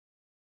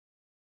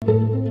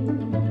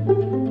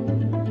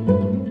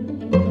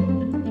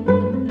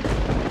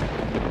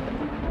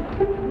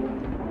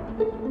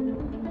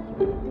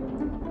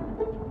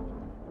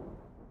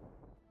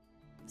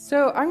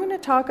So I'm going to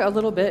talk a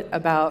little bit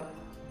about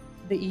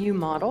the EU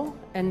model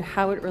and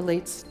how it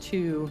relates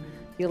to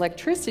the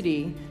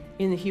electricity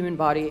in the human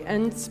body,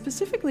 and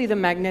specifically the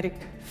magnetic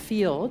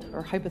field,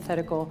 or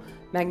hypothetical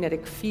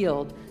magnetic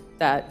field,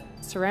 that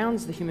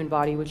surrounds the human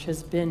body, which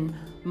has been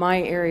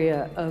my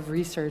area of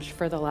research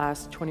for the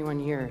last 21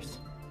 years.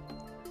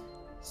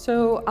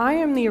 So I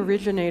am the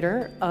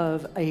originator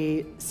of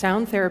a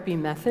sound therapy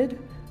method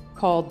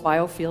called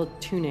Biofield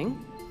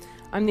Tuning.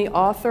 I'm the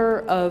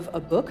author of a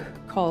book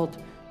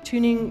called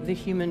Tuning the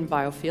Human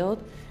Biofield,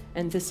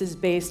 and this is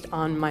based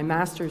on my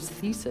master's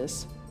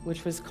thesis,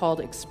 which was called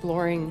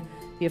Exploring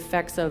the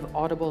Effects of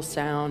Audible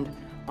Sound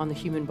on the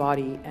Human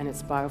Body and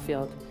its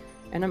Biofield.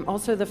 And I'm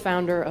also the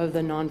founder of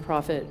the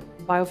nonprofit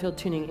Biofield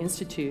Tuning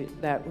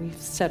Institute that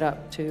we've set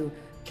up to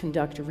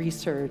conduct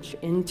research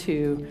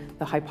into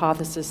the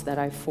hypothesis that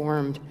I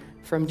formed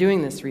from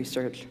doing this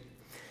research.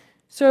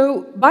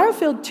 So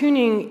Biofield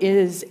Tuning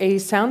is a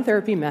sound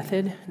therapy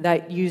method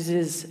that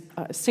uses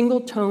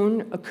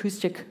single-tone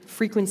acoustic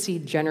frequency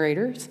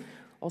generators,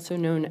 also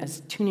known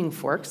as tuning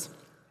forks.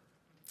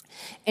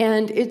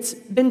 And it's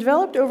been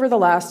developed over the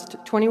last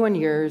 21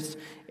 years.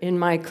 In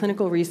my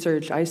clinical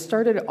research, I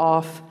started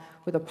off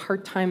with a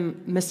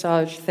part-time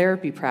massage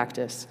therapy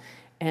practice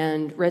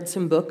and read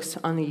some books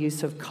on the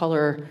use of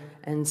color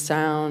and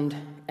sound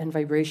and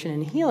vibration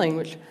and healing,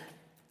 which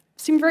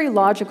seemed very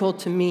logical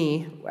to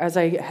me as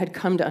I had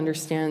come to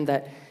understand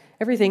that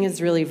everything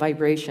is really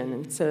vibration.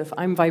 And so if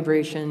I'm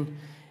vibration,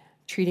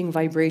 treating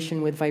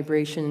vibration with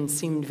vibration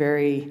seemed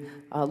very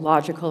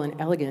logical and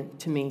elegant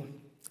to me.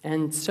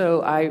 And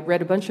so I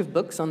read a bunch of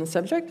books on the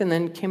subject and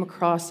then came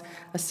across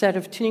a set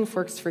of tuning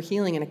forks for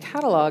healing in a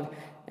catalog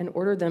and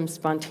ordered them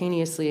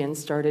spontaneously and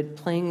started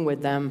playing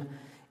with them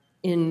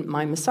in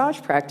my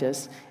massage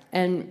practice.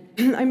 And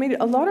I made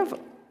a lot of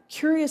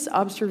curious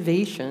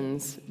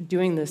observations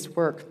doing this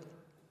work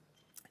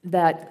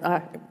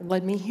that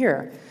led me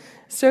here.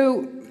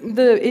 So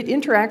it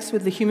interacts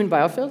with the human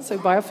biofield. So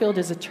biofield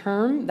is a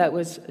term that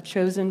was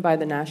chosen by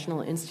the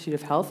National Institute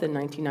of Health in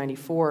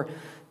 1994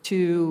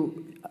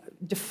 to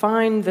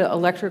define the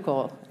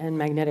electrical and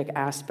magnetic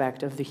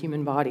aspect of the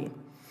human body.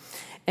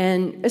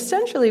 And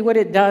essentially what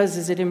it does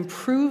is it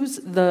improves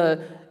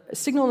the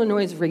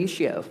signal-to-noise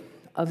ratio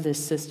of this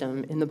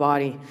system in the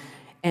body,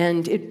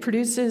 and it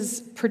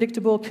produces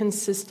predictable,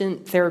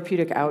 consistent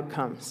therapeutic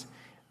outcomes.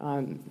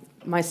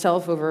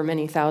 Myself, over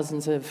many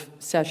thousands of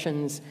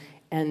sessions,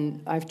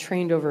 and I've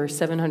trained over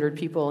 700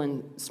 people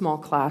in small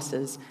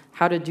classes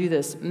how to do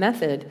this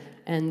method,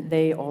 and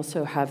they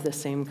also have the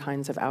same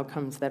kinds of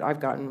outcomes that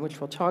I've gotten,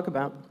 which we'll talk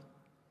about.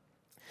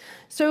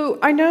 So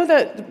I know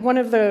that one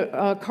of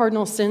the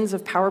cardinal sins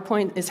of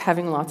PowerPoint is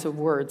having lots of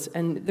words,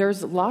 and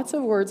there's lots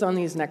of words on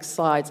these next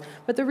slides,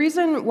 but the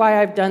reason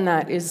why I've done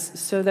that is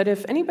so that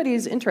if anybody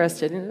is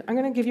interested, and I'm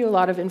going to give you a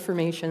lot of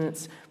information,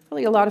 it's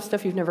probably a lot of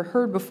stuff you've never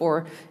heard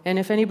before, and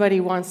if anybody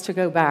wants to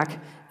go back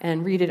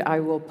and read it,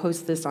 I will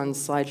post this on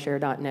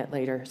slideshare.net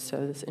later,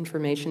 so this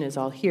information is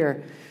all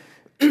here.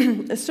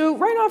 So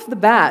right off the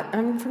bat,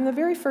 from the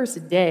very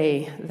first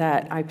day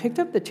that I picked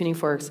up the tuning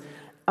forks,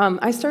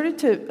 I started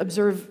to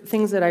observe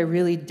things that I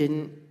really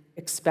didn't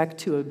expect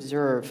to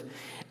observe.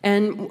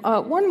 And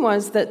one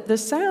was that the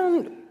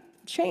sound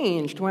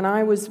changed when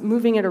I was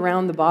moving it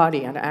around the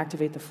body. I'd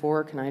activate the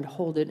fork and I'd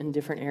hold it in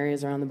different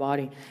areas around the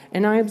body.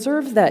 And I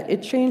observed that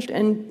it changed,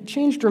 and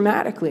changed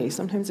dramatically.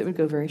 Sometimes it would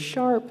go very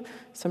sharp,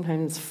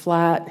 sometimes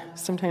flat,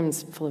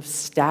 sometimes full of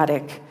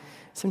static.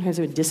 Sometimes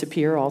it would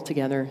disappear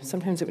altogether.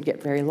 Sometimes it would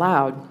get very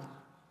loud.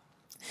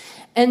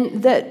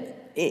 And that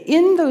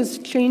in those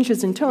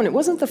changes in tone, it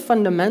wasn't the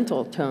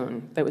fundamental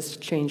tone that was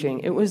changing.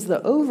 It was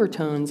the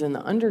overtones and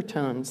the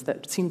undertones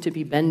that seemed to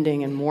be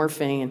bending and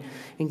morphing and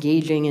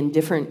engaging in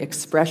different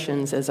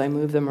expressions as I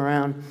moved them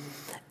around.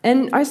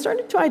 And I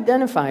started to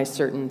identify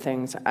certain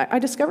things. I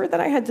discovered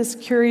that I had this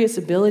curious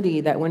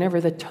ability that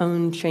whenever the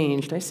tone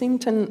changed, I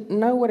seemed to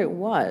know what it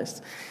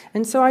was.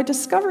 And so I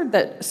discovered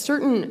that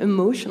certain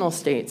emotional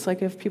states,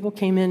 like if people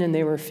came in and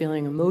they were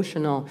feeling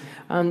emotional,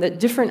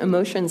 that different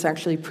emotions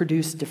actually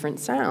produce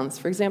different sounds.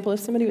 For example, if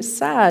somebody was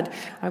sad,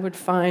 I would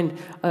find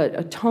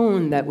a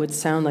tone that would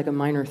sound like a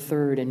minor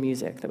third in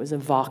music that was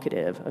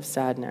evocative of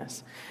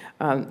sadness.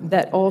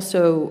 That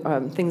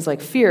also, things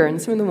like fear,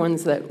 and some of the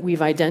ones that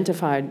we've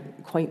identified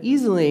quite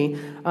easily,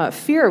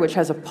 fear, which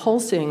has a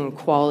pulsing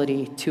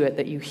quality to it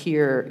that you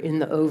hear in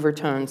the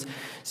overtones.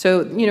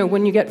 So,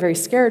 when you get very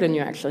scared and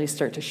you actually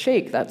start to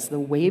shake, that's the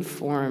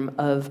waveform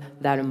of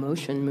that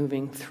emotion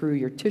moving through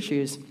your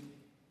tissues.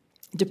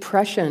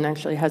 Depression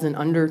actually has an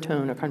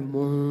undertone, a kind of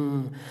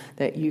boom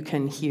that you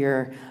can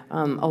hear.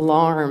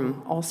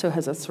 Alarm also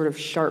has a sort of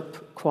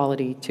sharp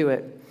quality to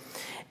it.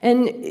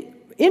 And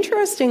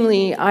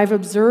interestingly, I've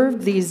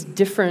observed these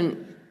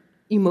different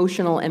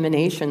emotional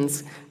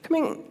emanations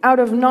coming out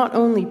of not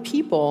only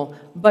people,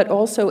 but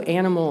also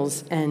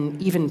animals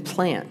and even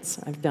plants.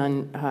 I've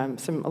done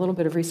a little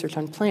bit of research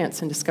on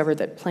plants and discovered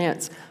that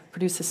plants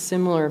produce a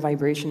similar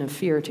vibration of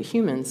fear to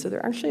humans. So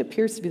there actually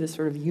appears to be this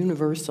sort of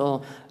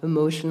universal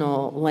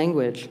emotional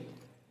language.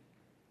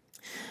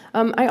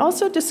 I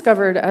also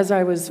discovered as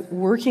I was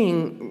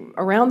working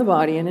around the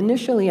body, and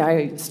initially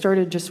I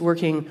started just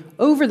working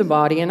over the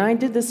body, and I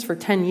did this for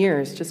 10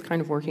 years, just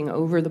kind of working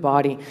over the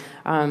body.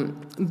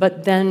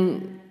 But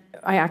then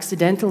I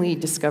accidentally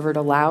discovered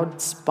a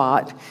loud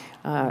spot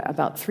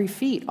about 3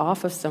 feet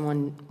off of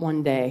someone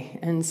one day.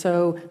 And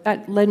so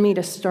that led me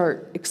to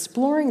start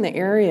exploring the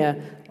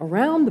area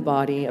around the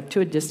body up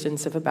to a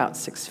distance of about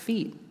 6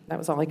 feet. That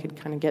was all I could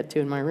kind of get to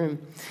in my room.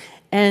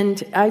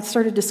 And I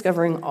started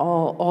discovering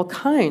all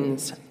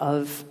kinds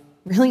of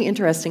really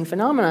interesting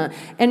phenomena.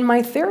 And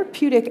my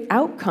therapeutic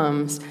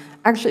outcomes,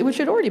 actually, which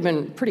had already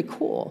been pretty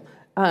cool,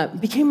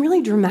 became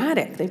really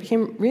dramatic. They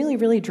became really,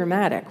 really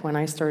dramatic when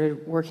I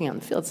started working out in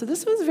the field. So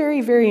this was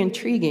very, very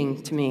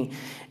intriguing to me.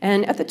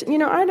 And at the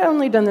I'd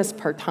only done this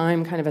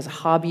part-time, kind of as a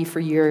hobby for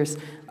years.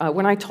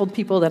 When I told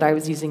people that I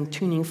was using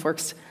tuning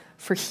forks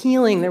for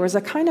healing, there was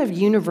a kind of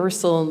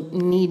universal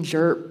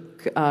knee-jerk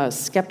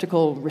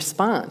skeptical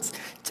response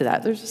to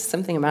that. There's just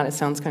something about it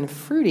sounds kind of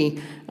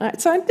fruity.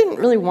 So I didn't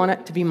really want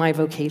it to be my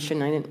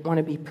vocation. I didn't want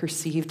to be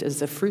perceived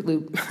as a Fruit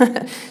Loop.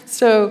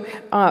 So,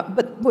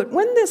 but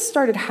when this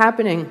started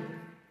happening,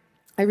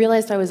 I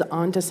realized I was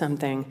onto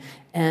something,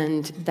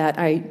 and that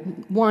I,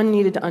 one,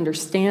 needed to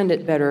understand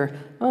it better,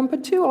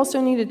 but two,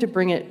 also needed to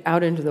bring it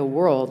out into the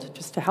world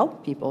just to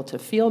help people to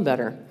feel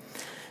better.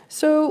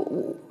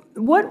 So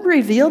what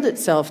revealed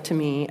itself to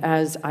me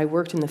as I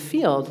worked in the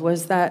field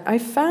was that I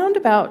found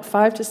about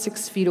 5 to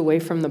 6 feet away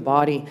from the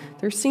body,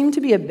 there seemed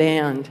to be a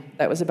band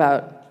that was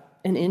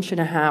about 1.5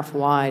 inches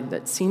wide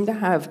that seemed to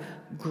have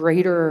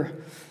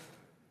greater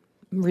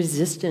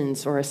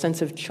resistance or a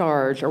sense of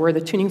charge, or where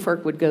the tuning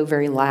fork would go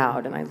very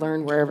loud. And I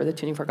learned wherever the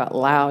tuning fork got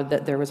loud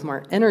that there was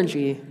more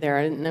energy there.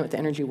 I didn't know what the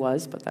energy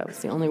was, but that was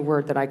the only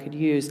word that I could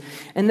use.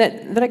 And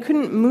that I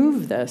couldn't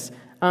move this.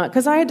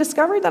 Because I had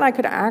discovered that I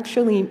could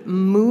actually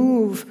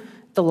move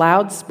the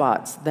loud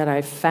spots that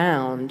I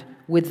found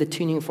with the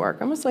tuning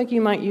fork, almost like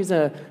you might use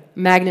a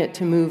magnet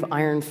to move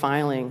iron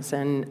filings.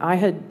 And I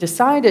had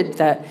decided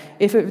that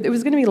if it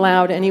was going to be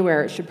loud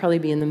anywhere, it should probably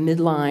be in the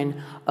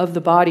midline of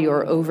the body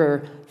or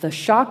over the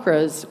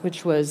chakras,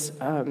 which was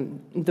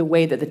the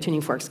way that the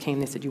tuning forks came.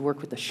 They said you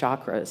work with the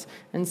chakras.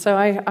 And so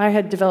I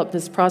had developed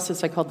this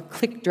process I called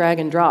click, drag,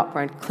 and drop,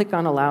 where I'd click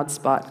on a loud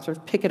spot, sort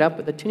of pick it up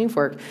with the tuning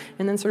fork,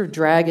 and then sort of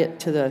drag it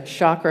to the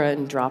chakra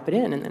and drop it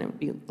in, and then it would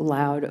be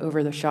loud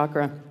over the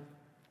chakra.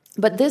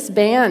 But this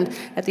band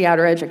at the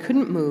outer edge, I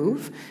couldn't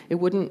move. It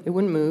wouldn't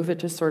move. It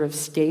just sort of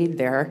stayed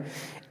there.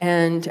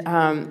 And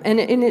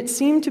it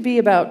seemed to be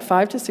about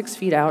 5 to 6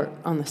 feet out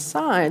on the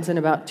sides and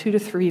about 2 to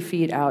 3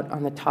 feet out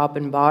on the top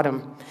and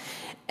bottom.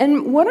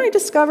 And what I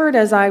discovered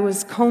as I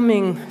was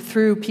combing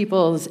through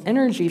people's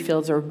energy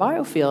fields or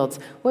biofields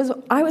was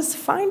I was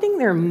finding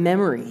their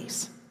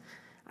memories.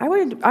 I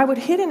would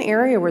hit an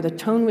area where the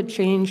tone would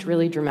change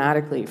really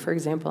dramatically. For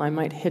example, I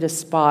might hit a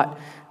spot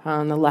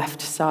on the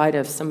left side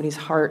of somebody's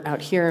heart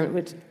out here,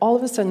 which all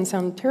of a sudden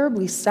sound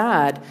terribly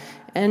sad.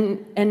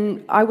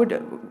 And I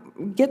would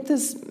get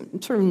this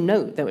sort of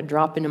note that would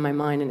drop into my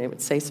mind, and it would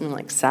say something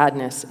like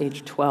sadness,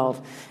 age 12.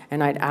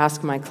 And I'd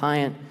ask my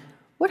client,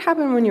 what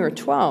happened when you were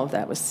 12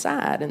 that was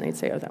sad? And they'd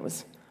say, oh, that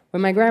was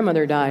when my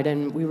grandmother died,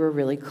 and we were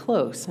really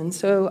close. And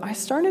so I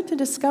started to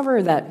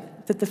discover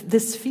that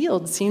this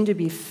field seemed to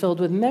be filled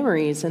with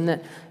memories, and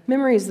that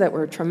memories that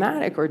were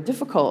traumatic or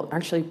difficult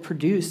actually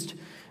produced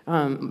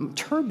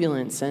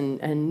turbulence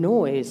and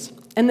noise,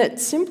 and that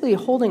simply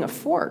holding a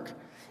fork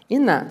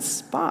in that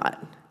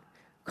spot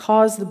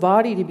caused the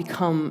body to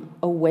become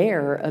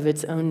aware of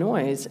its own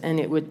noise, and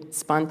it would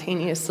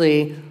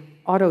spontaneously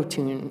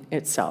auto-tune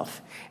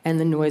itself, and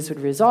the noise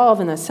would resolve,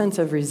 and the sense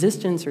of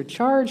resistance or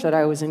charge that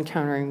I was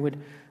encountering would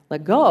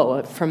let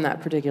go from that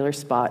particular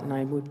spot, and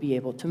I would be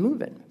able to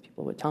move it.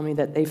 People would tell me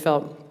that they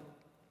felt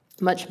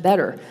much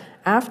better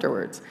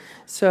afterwards.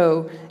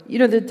 So,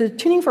 the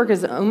tuning fork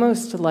is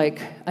almost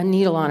like a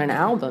needle on an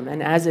album,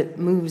 and as it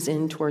moves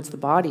in towards the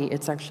body,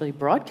 it's actually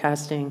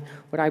broadcasting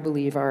what I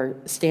believe are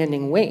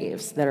standing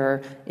waves that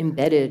are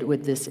embedded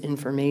with this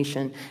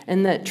information,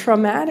 and that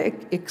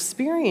traumatic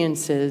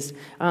experiences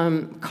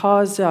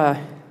cause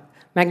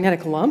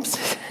magnetic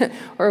lumps,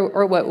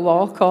 or what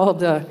Wall called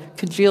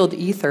congealed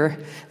ether.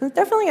 There's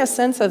definitely a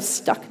sense of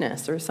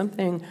stuckness or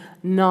something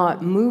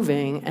not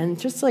moving, and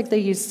just like they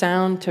use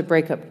sound to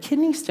break up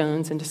kidney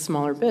stones into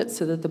smaller bits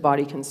so that the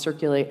body can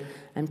circulate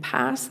and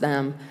pass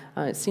them,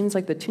 it seems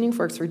like the tuning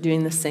forks were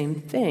doing the same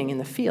thing in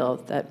the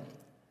field, that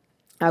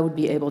I would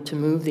be able to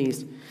move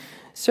these.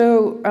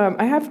 So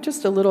I have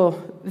just a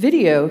little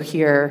video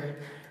here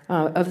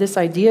of this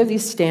idea of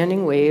these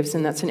standing waves,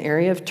 and that's an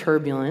area of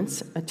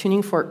turbulence. A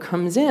tuning fork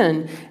comes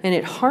in, and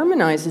it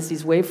harmonizes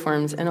these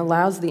waveforms and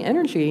allows the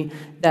energy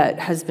that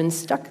has been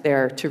stuck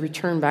there to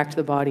return back to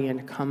the body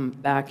and come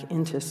back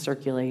into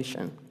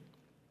circulation.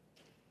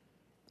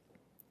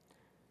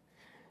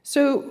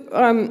 So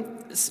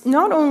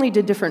not only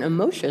did different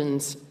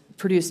emotions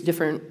produce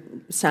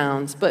different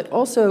sounds, but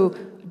also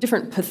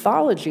different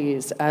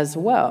pathologies as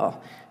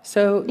well.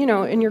 So,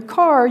 in your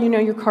car,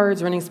 your car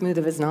is running smooth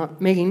if it's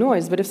not making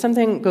noise, but if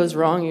something goes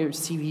wrong, your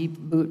CV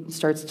boot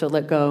starts to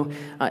let go,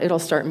 it'll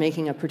start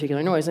making a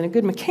particular noise. And a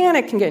good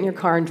mechanic can get in your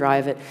car and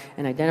drive it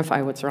and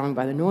identify what's wrong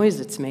by the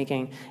noise it's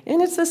making.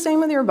 And it's the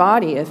same with your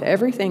body. If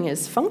everything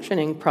is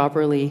functioning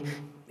properly,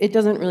 it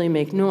doesn't really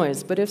make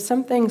noise. But if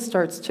something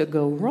starts to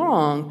go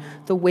wrong,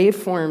 the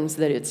waveforms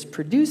that it's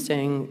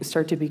producing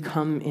start to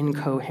become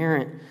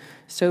incoherent.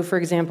 So, for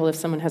example, if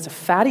someone has a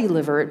fatty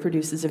liver, it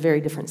produces a very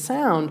different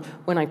sound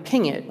when I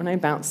ping it, when I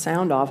bounce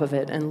sound off of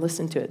it and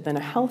listen to it, than a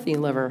healthy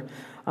liver.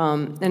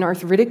 An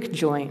arthritic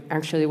joint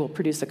actually will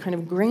produce a kind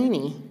of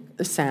grainy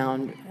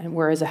sound,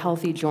 whereas a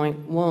healthy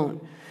joint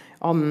won't.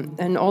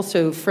 And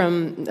also,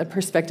 from a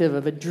perspective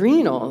of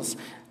adrenals,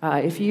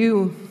 if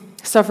you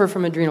suffer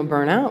from adrenal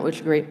burnout,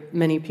 which a great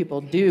many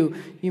people do,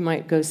 you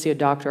might go see a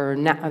doctor or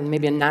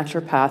maybe a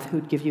naturopath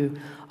who'd give you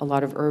a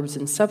lot of herbs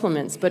and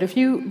supplements. But if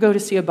you go to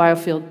see a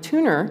Biofield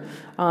tuner,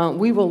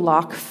 we will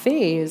lock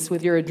phase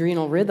with your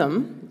adrenal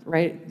rhythm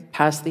right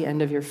past the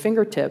end of your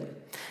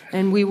fingertip.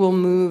 And we will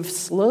move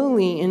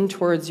slowly in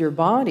towards your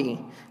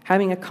body,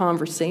 having a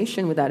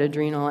conversation with that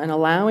adrenal and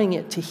allowing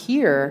it to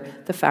hear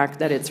the fact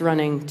that it's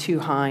running too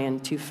high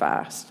and too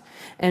fast.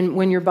 And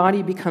when your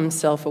body becomes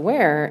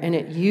self-aware and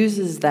it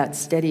uses that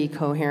steady,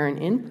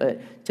 coherent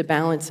input to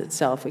balance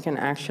itself, we can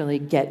actually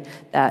get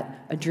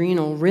that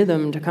adrenal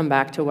rhythm to come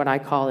back to what I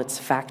call its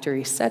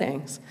factory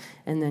settings.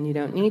 And then you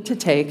don't need to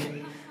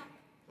take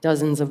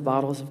dozens of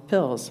bottles of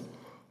pills.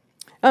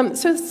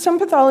 So some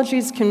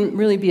pathologies can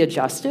really be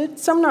adjusted,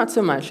 some not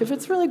so much. If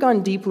it's really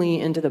gone deeply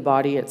into the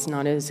body, it's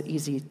not as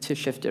easy to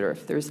shift it, or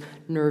if there's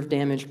nerve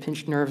damage,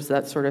 pinched nerves,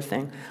 that sort of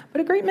thing.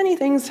 But a great many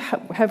things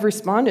have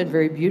responded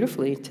very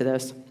beautifully to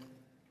this.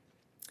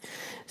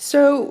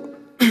 So,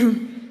 as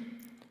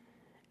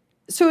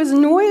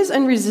noise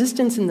and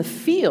resistance in the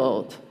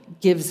field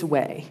gives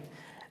way,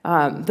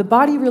 the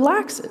body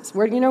relaxes.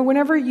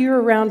 Whenever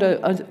you're around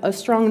a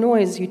strong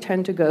noise, you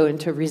tend to go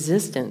into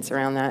resistance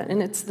around that.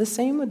 And it's the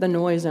same with the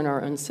noise in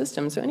our own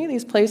system. So any of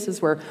these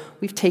places where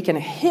we've taken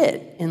a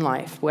hit in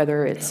life,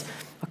 whether it's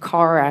a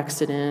car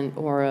accident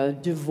or a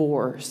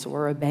divorce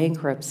or a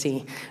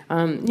bankruptcy,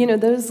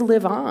 those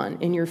live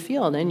on in your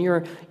field. And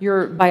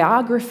your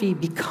biography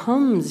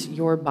becomes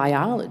your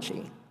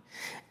biology.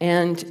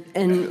 And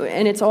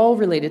it's all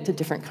related to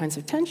different kinds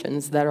of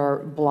tensions that are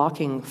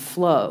blocking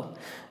flow.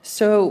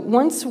 So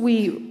once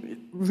we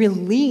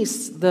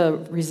release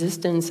the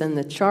resistance and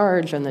the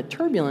charge and the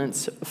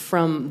turbulence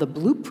from the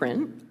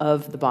blueprint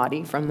of the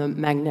body, from the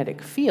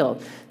magnetic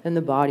field, then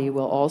the body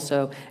will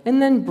also,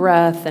 and then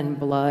breath and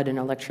blood and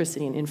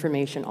electricity and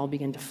information all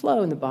begin to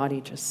flow and the body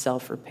just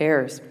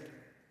self-repairs.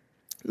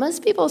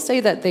 Most people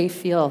say that they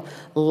feel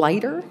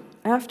lighter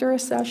after a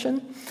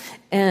session,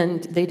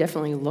 and they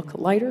definitely look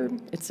lighter.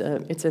 It's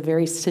a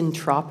very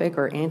syntropic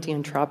or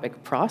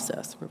anti-entropic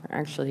process. We're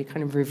actually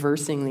kind of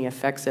reversing the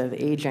effects of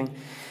aging.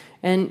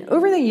 And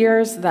over the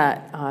years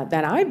that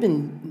I've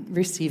been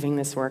receiving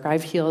this work,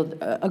 I've healed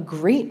a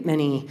great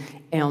many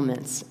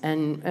ailments.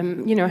 And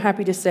I'm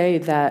happy to say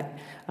that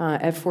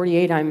at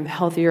 48, I'm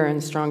healthier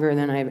and stronger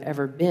than I've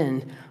ever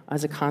been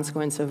as a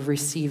consequence of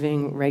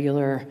receiving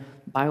regular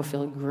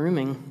Biofield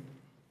grooming.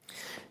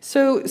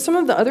 So some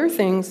of the other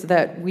things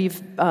that we've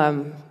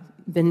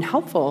been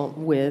helpful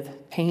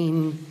with: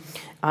 pain,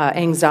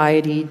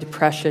 anxiety,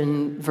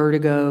 depression,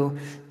 vertigo,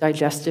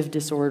 digestive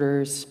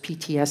disorders,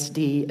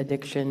 PTSD,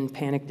 addiction,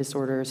 panic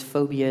disorders,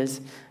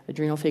 phobias,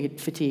 adrenal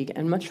fatigue,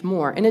 and much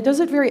more. And it does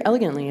it very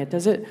elegantly. It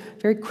does it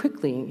very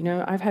quickly.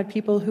 I've had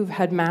people who've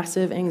had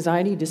massive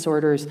anxiety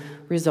disorders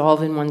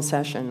resolve in one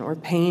session, or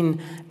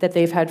pain that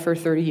they've had for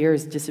 30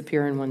 years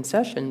disappear in one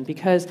session,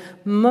 because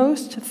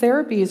most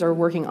therapies are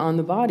working on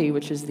the body,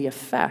 which is the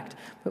effect,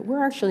 but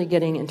we're actually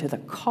getting into the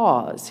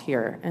cause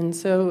here. And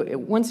so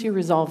once you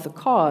resolve the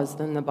cause,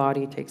 then the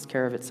body takes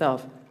care of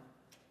itself.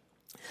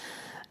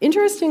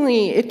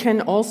 Interestingly, it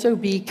can also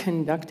be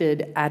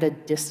conducted at a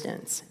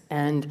distance.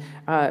 And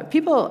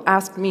people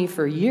asked me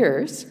for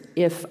years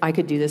if I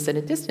could do this at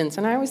a distance,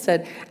 and I always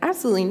said,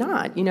 absolutely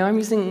not. I'm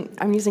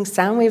using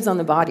sound waves on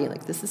the body.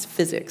 Like, this is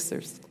physics.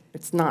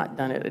 It's not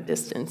done at a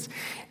distance.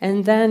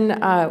 And then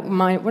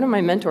one of my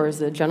mentors,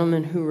 the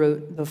gentleman who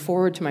wrote the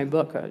foreword to my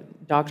book,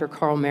 Dr.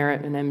 Carl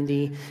Merritt, an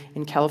MD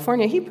in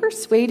California, he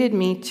persuaded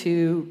me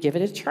to give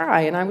it a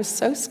try, and I was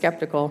so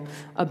skeptical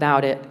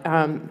about it.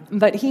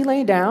 But he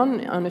lay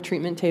down on a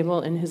treatment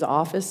table in his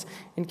office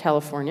in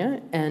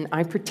California, and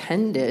I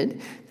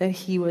pretended that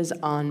he was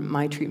on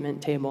my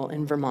treatment table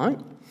in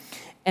Vermont,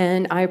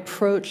 and I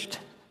approached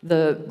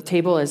the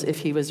table as if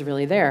he was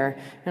really there.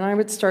 And I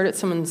would start at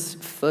someone's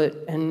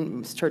foot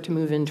and start to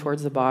move in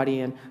towards the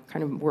body and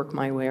kind of work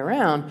my way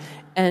around.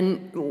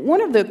 And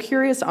one of the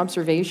curious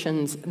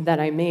observations that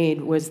I made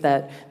was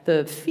that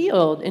the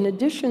field, in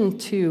addition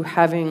to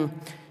having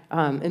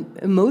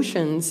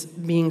emotions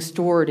being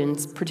stored in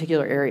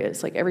particular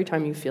areas. Like every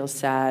time you feel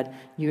sad,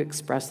 you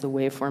express the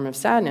waveform of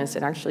sadness,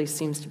 it actually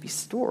seems to be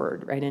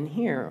stored right in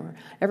here. Or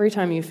every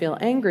time you feel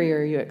angry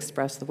or you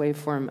express the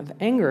waveform of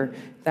anger,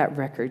 that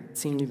record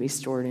seemed to be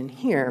stored in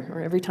here.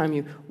 Or every time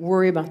you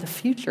worry about the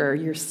future,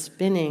 you're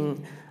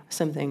spinning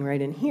something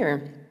right in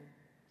here.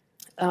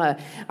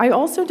 I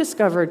also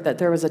discovered that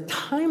there was a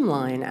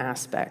timeline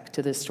aspect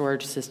to this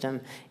storage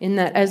system, in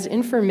that as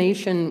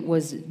information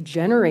was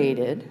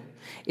generated,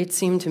 it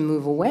seemed to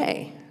move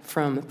away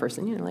from the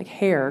person. You know, like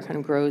hair kind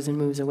of grows and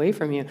moves away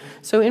from you.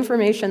 So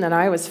information that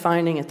I was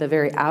finding at the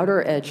very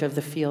outer edge of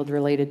the field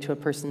related to a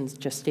person's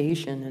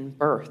gestation and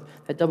birth,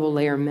 that double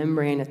layer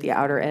membrane at the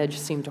outer edge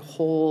seemed to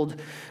hold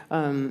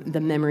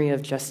the memory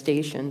of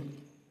gestation.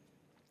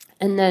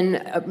 And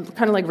then,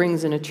 kind of like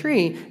rings in a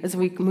tree, as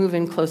we move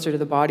in closer to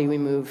the body, we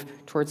move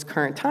towards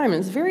current time.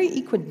 And it's very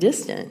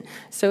equidistant.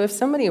 So if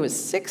somebody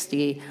was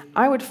 60,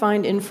 I would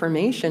find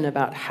information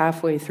about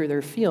halfway through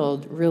their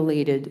field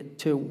related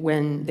to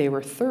when they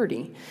were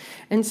 30.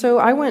 And so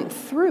I went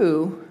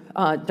through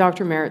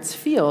Dr. Merritt's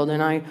field,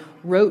 and I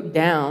wrote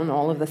down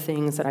all of the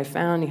things that I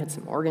found. He had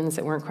some organs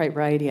that weren't quite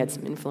right. He had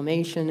some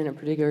inflammation in a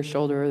particular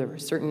shoulder. There were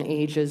certain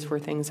ages where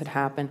things had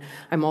happened.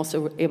 I'm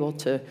also able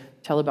to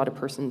tell about a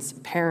person's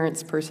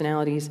parents'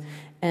 personalities.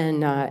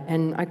 And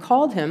I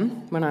called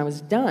him when I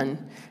was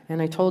done,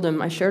 and I told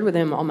him, I shared with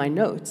him all my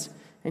notes.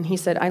 And he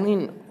said,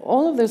 Eileen,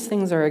 all of those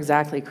things are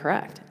exactly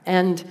correct.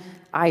 And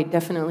I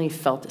definitely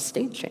felt a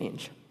state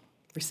change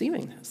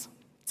receiving this.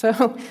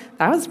 So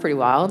that was pretty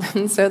wild.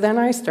 And so then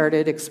I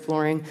started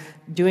exploring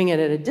doing it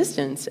at a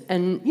distance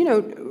and, you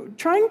know,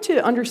 trying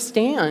to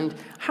understand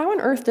how on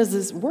earth does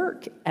this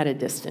work at a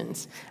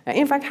distance?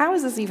 In fact, how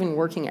is this even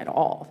working at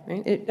all?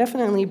 Right? It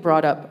definitely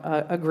brought up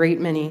a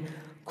great many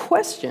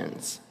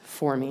questions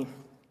for me.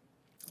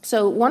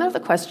 So one of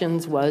the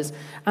questions was,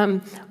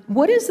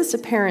 what is this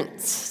apparent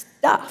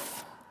stuff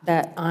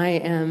that I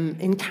am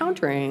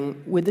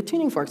encountering with the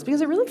tuning forks?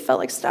 Because it really felt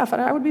like stuff. And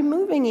I would be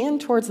moving in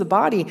towards the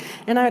body,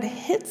 and I'd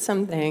hit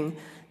something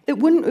that it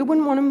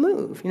wouldn't want to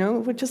move. You know,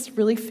 it would just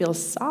really feel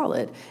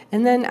solid.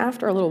 And then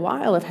after a little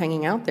while of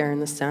hanging out there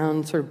and the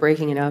sound sort of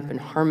breaking it up and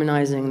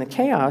harmonizing the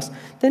chaos,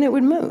 then it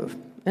would move.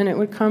 And it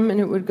would come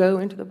and it would go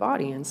into the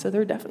body. And so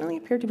there definitely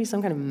appeared to be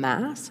some kind of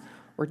mass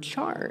or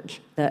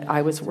charge that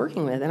I was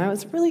working with. And I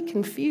was really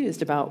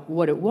confused about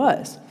what it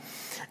was.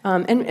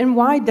 And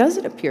why does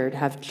it appear to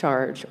have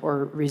charge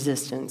or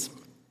resistance?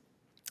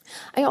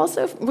 I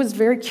also was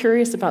very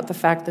curious about the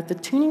fact that the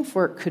tuning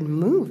fork could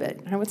move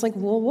it. I was like,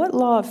 well, what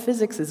law of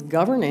physics is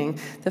governing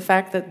the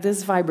fact that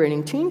this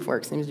vibrating tuning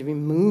fork seems to be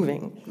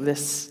moving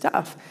this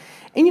stuff?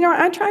 And, you know,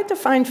 I tried to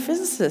find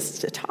physicists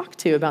to talk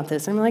to about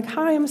this. I'm like,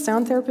 hi, I'm a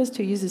sound therapist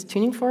who uses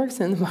tuning forks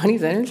in the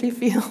body's energy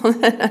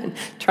field, and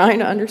trying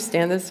to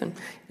understand this. And, you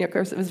know, of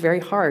course, it was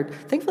very hard.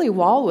 Thankfully,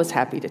 Wall was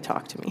happy to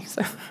talk to me,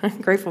 so I'm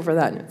grateful for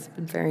that, and it's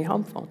been very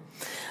helpful.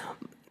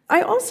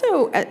 I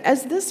also,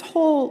 as this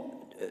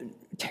whole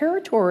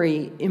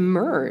territory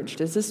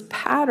emerged, as this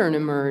pattern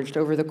emerged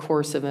over the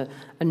course of a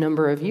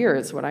number of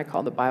years, what I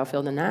call the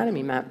Biofield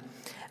Anatomy map,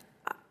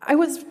 I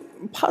was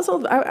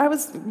puzzled. I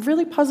was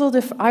really puzzled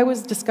if I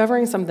was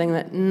discovering something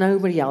that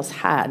nobody else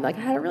had. Like,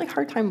 I had a really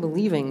hard time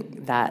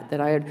believing that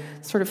I had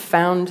sort of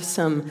found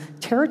some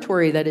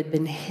territory that had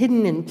been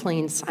hidden in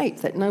plain sight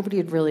that nobody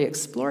had really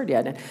explored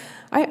yet. And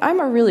I'm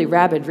a really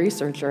rabid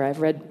researcher.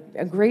 I've read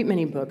a great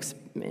many books,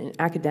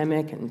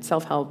 academic and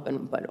self-help,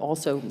 but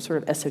also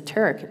sort of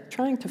esoteric,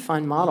 trying to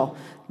find model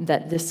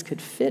that this could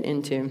fit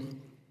into.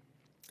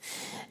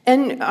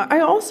 And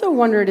I also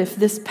wondered if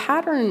this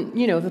pattern,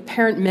 you know, the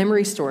parent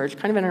memory storage,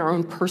 kind of in our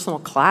own personal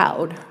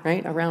cloud,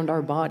 right, around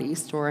our body,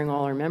 storing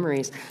all our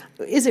memories,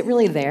 is it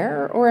really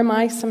there, or am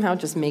I somehow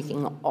just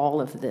making all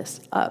of this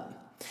up?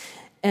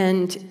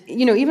 And,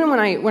 you know, even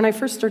when I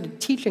first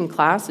started teaching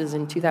classes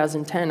in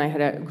 2010, I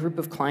had a group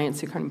of clients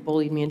who kind of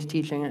bullied me into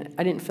teaching.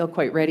 I didn't feel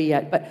quite ready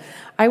yet, but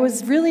I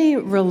was really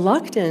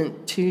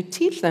reluctant to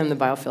teach them the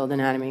Biofield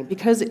anatomy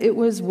because it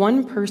was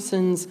one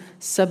person's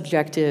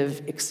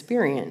subjective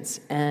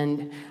experience,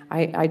 and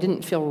I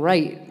didn't feel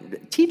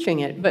right teaching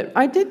it, but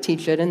I did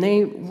teach it, and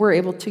they were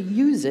able to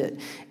use it,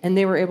 and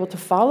they were able to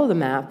follow the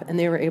map, and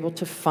they were able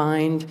to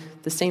find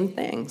the same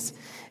things.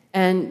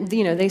 And,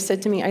 you know, they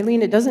said to me,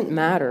 Eileen, it doesn't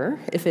matter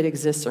if it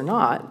exists or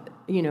not.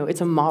 You know,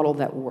 it's a model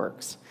that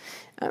works.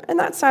 And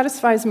that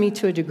satisfies me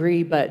to a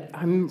degree, but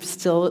I'm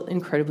still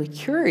incredibly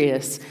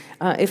curious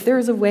if there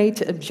is a way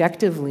to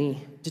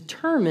objectively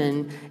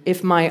determine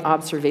if my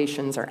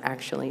observations are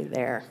actually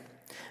there.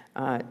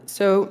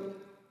 So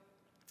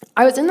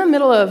I was in the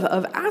middle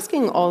of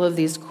asking all of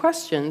these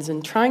questions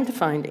and trying to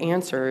find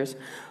answers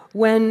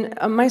when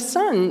my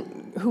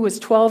son, who was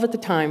 12 at the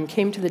time,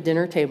 came to the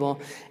dinner table,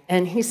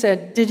 and he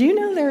said, did you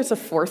know there's a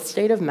fourth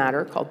state of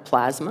matter called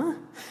plasma?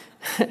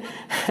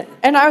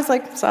 And I was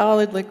like,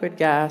 solid, liquid,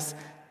 gas.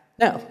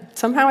 No,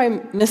 somehow I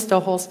missed a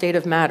whole state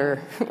of matter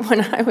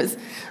when I was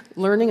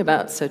learning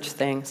about such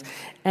things.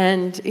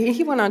 And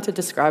he went on to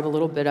describe a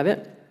little bit of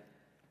it.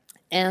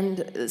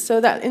 And so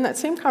that in that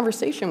same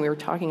conversation, we were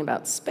talking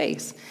about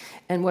space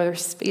and whether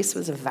space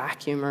was a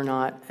vacuum or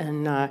not.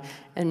 And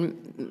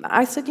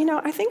I said,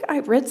 I think I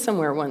read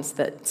somewhere once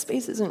that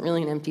space isn't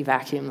really an empty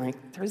vacuum. Like,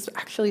 there's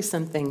actually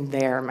something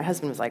there. My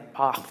husband was like,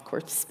 of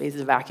course, space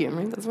is a vacuum.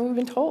 Right? That's what we've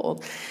been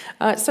told.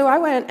 So I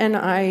went and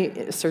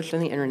I searched on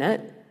the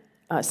internet,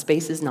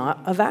 space is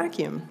not a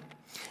vacuum,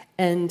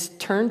 and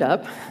turned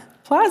up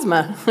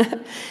plasma.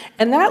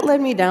 And that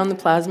led me down the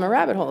plasma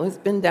rabbit hole. It's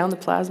been down the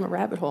plasma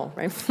rabbit hole,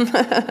 right?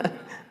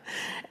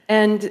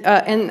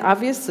 and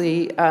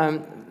obviously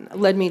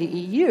led me to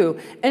EU.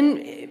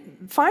 And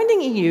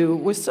finding EU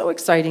was so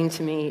exciting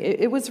to me.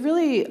 It was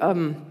really,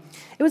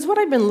 it was what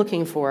I'd been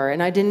looking for,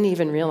 and I didn't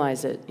even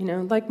realize it.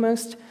 Like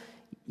most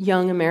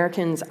young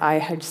Americans, I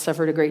had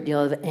suffered a great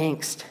deal of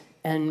angst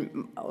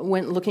and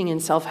went looking in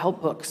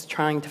self-help books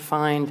trying to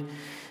find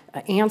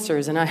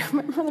answers, and I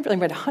really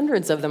read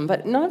hundreds of them,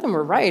 but none of them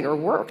were right or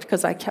worked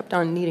because I kept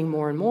on needing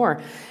more and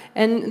more.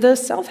 And the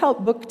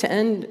self-help book to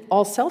end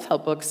all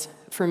self-help books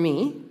for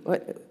me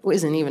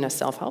isn't even a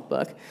self-help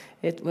book.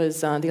 It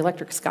was The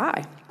Electric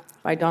Sky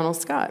by Donald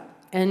Scott.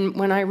 And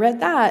when I read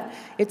that,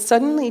 it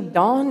suddenly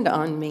dawned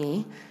on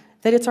me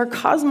that it's our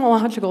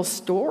cosmological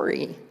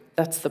story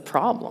that's the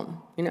problem.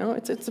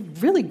 It's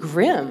really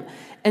grim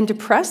and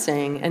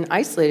depressing and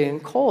isolating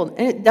and cold,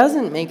 and it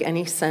doesn't make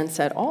any sense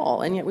at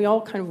all. And yet we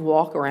all kind of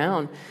walk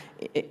around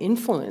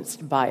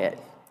influenced by it.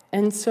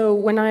 And so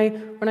when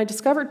I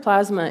discovered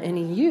plasma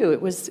in EU,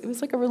 it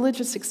was like a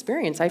religious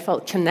experience. I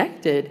felt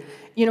connected.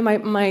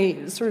 My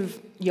sort of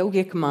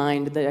yogic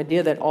mind, the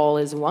idea that all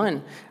is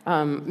one,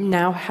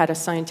 now had a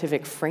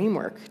scientific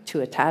framework to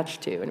attach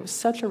to, and it was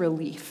such a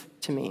relief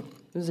to me.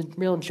 It was a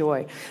real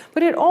joy.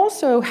 But it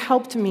also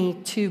helped me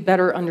to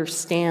better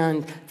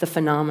understand the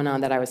phenomena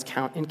that I was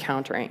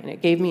encountering. And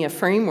it gave me a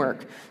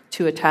framework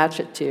to attach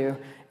it to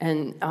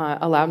and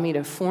allowed me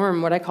to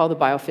form what I call the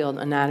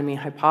Biofield Anatomy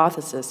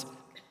Hypothesis.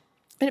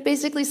 And it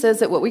basically says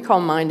that what we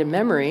call mind and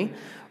memory,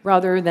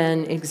 rather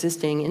than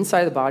existing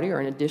inside the body or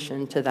in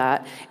addition to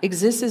that,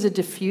 exists as a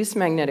diffuse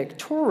magnetic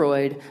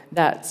toroid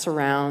that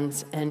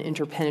surrounds and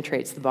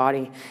interpenetrates the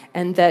body.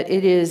 And that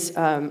it is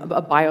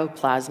a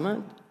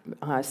bioplasma,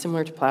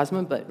 similar to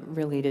plasma, but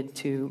related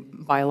to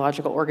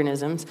biological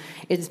organisms.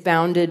 It's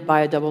bounded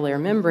by a double-layer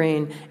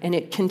membrane, and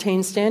it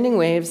contains standing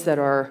waves that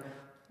are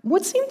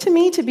what seemed to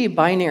me to be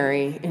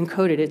binary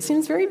encoded. It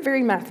seems very,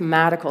 very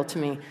mathematical to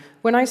me.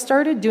 When I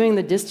started doing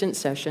the distance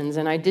sessions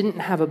and I didn't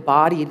have a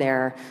body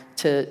there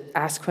to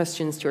ask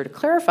questions to or to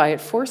clarify,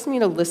 it forced me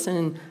to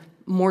listen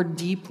more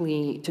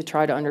deeply to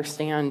try to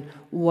understand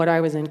what I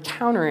was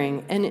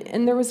encountering.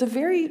 And there was a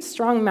very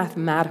strong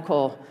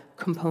mathematical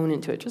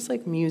component to it, just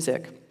like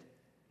music.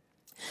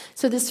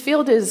 So this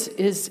field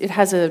it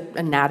has an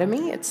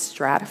anatomy, it's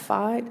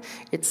stratified,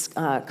 it's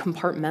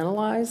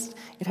compartmentalized,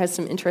 it has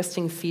some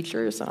interesting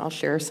features, and I'll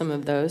share some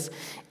of those,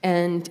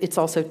 and it's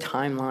also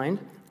timeline.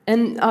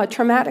 And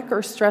traumatic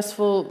or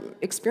stressful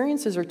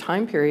experiences or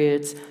time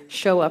periods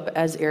show up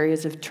as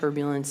areas of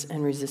turbulence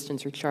and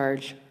resistance or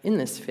charge in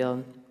this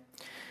field.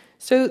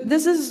 So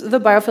this is the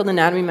Biofield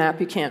Anatomy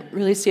map. You can't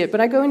really see it, but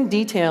I go in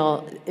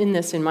detail in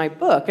this in my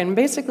book. And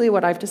basically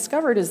what I've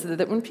discovered is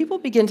that when people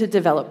begin to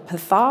develop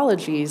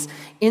pathologies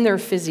in their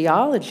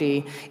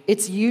physiology,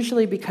 it's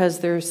usually because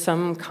there's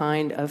some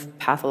kind of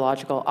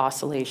pathological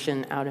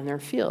oscillation out in their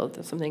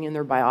field. Something in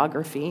their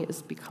biography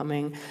is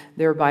becoming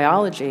their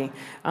biology.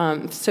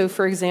 So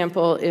for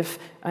example, if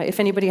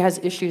anybody has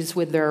issues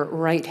with their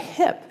right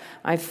hip,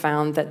 I've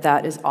found that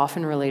that is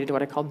often related to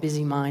what I call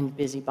busy mind,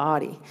 busy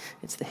body.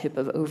 It's the hip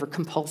of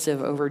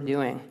compulsive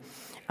overdoing.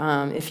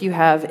 If you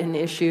have an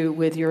issue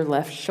with your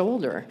left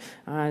shoulder,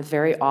 it's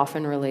very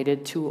often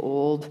related to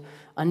old,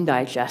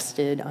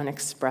 undigested,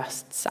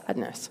 unexpressed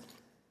sadness.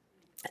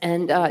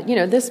 And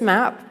this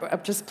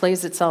map just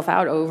plays itself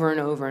out over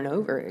and over and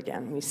over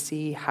again. We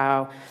see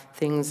how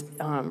things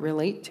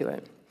relate to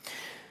it.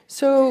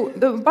 So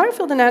the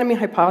Biofield Anatomy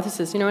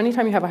Hypothesis,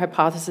 anytime you have a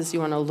hypothesis, you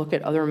want to look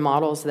at other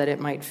models that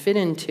it might fit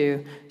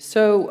into.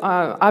 So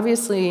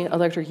obviously,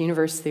 electric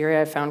universe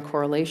theory, I found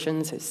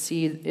correlations. I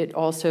see it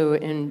also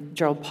in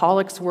Gerald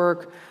Pollack's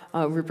work,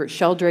 Rupert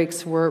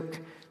Sheldrake's work.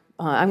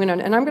 I'm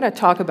going to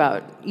talk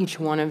about each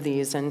one of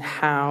these and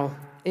how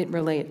it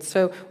relates.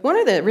 So one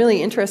of the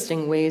really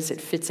interesting ways it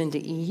fits into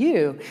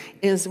EU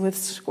is with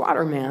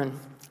Squatter Man.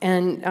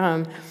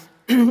 And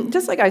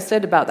just like I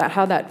said about that,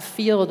 how that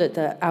field at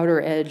the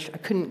outer edge, I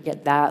couldn't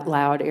get that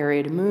loud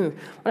area to move.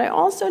 But I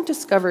also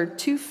discovered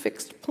two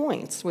fixed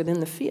points within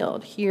the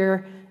field,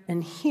 here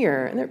and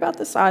here, and they're about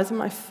the size of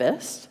my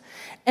fist.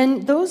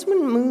 And those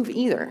wouldn't move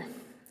either.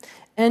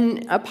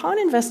 And upon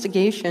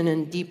investigation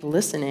and deep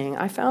listening,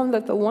 I found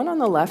that the one on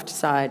the left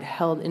side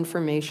held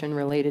information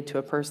related to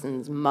a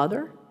person's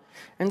mother.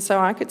 And so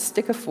I could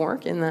stick a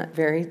fork in that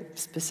very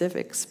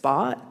specific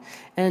spot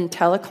and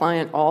tell a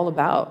client all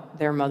about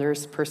their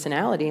mother's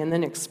personality and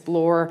then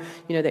explore,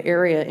 the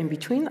area in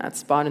between that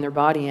spot in their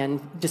body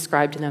and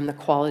describe to them the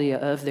quality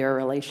of their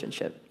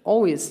relationship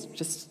always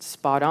just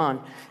spot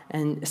on.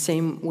 And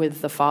same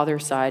with the father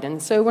side.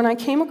 And so when I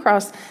came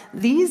across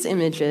these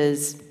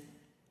images,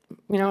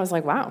 I was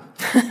like, wow,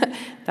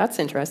 that's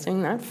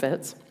interesting, that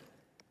fits.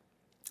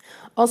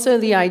 Also,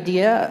 the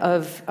idea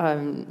of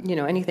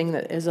anything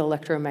that is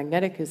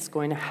electromagnetic is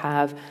going to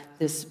have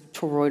this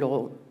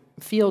toroidal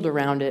field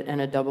around it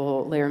and a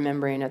double layer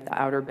membrane at the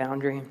outer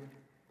boundary.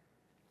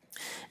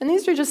 And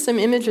these are just some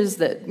images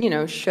that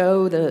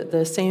show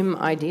the same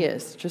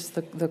ideas, just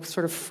the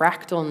sort of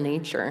fractal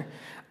nature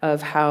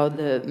of how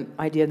the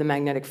idea of the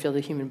magnetic field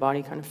of the human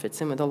body kind of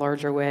fits in with the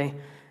larger way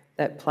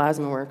that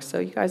plasma works. So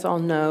you guys all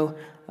know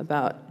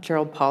about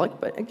Gerald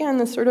Pollack, but again,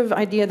 the sort of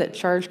idea that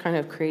charge kind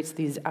of creates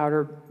these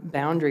outer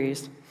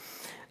boundaries.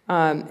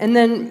 And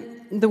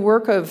then the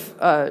work of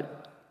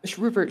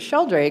Rupert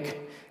Sheldrake,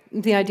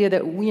 the idea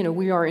that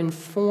we are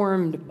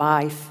informed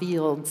by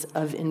fields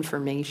of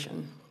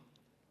information,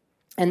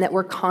 and that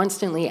we're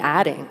constantly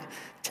adding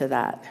to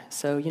that.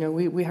 So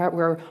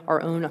we're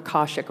our own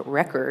Akashic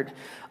record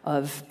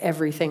of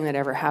everything that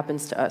ever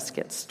happens to us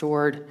gets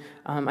stored,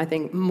 I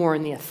think, more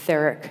in the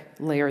etheric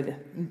layer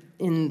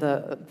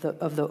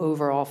of the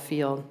overall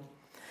field.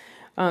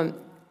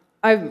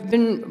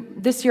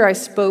 This year I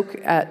spoke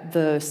at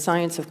the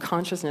Science of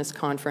Consciousness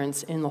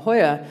Conference in La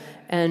Jolla,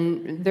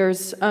 and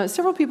there's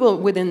several people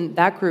within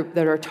that group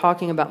that are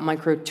talking about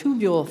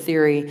microtubule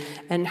theory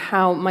and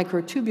how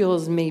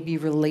microtubules may be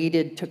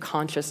related to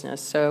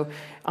consciousness. So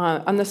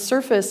on the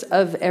surface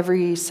of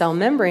every cell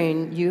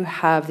membrane, you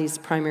have these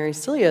primary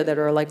cilia that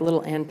are like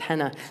little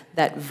antennae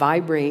that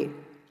vibrate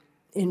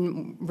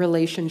in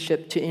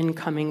relationship to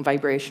incoming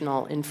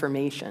vibrational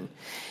information.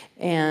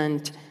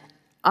 And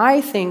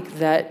I think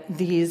that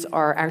these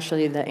are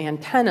actually the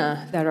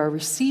antennae that are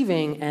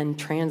receiving and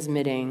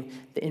transmitting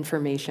the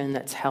information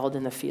that's held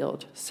in the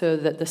field, so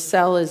that the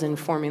cell is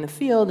informing the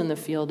field and the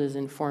field is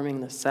informing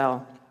the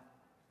cell.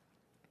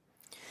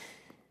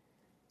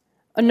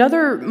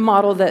 Another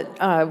model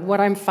that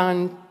what I'm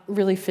found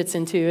really fits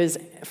into is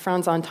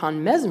Franz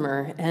Anton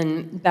Mesmer,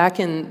 and back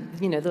in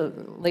the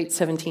late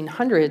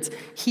 1700s,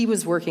 he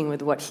was working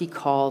with what he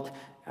called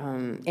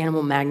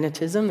animal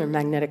magnetism, or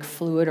magnetic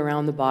fluid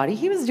around the body.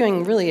 He was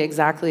doing really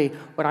exactly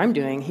what I'm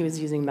doing. He was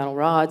using metal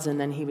rods, and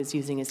then he was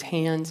using his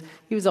hands.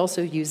 He was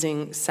also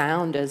using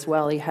sound as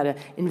well. He had an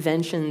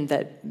invention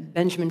that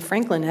Benjamin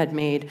Franklin had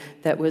made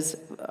that was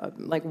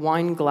like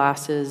wine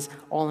glasses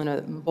all in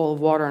a bowl of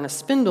water on a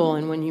spindle,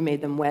 and when you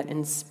made them wet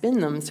and spin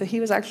them. So he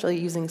was actually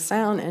using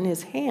sound and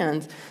his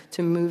hands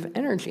to move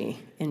energy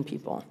in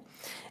people.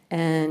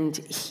 And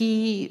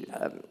he,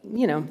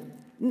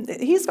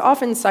 he's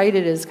often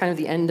cited as kind of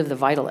the end of the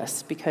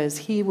vitalists because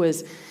he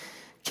was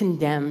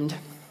condemned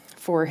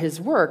for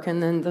his work,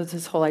 and then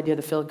this whole idea of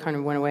the field kind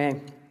of went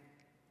away.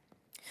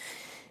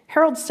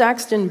 Harold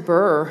Saxton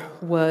Burr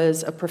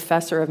was a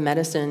professor of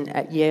medicine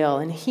at Yale,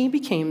 and he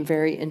became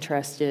very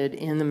interested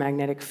in the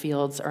magnetic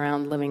fields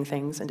around living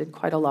things and did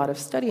quite a lot of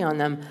study on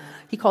them.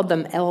 He called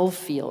them L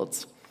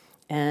fields,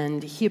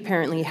 and he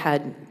apparently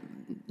had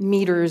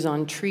meters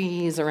on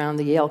trees around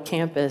the Yale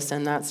campus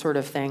and that sort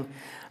of thing.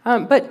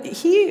 But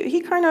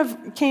he kind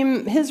of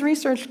his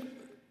research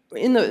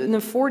in the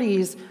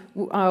 40s,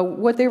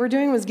 what they were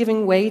doing was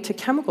giving way to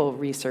chemical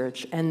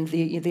research and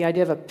the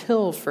idea of a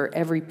pill for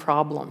every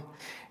problem.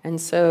 And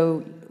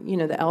so,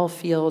 the L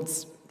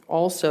fields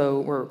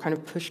also were kind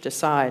of pushed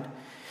aside.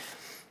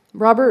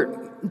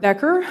 Robert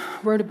Becker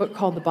wrote a book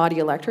called The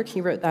Bioelectric.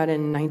 He wrote that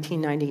in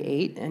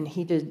 1998, and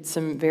he did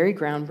some very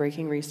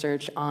groundbreaking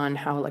research on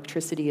how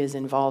electricity is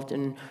involved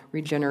in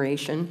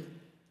regeneration.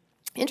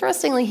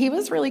 Interestingly, he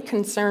was really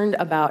concerned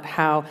about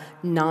how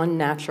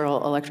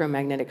non-natural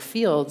electromagnetic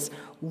fields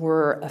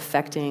were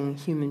affecting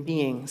human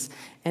beings.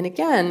 And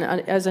again,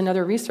 as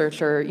another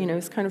researcher,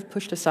 he's kind of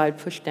pushed aside,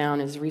 pushed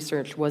down. His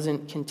research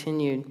wasn't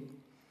continued.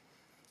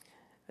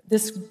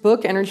 This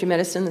book, Energy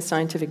Medicine, The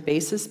Scientific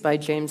Basis by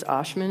James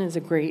Oshman, is a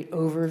great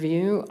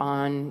overview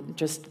on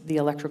just the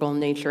electrical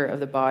nature of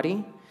the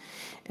body.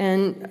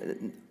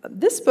 And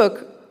this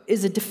book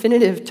is a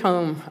definitive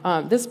tome.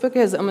 This book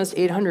has almost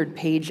 800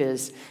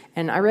 pages,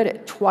 and I read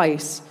it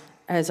twice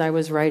as I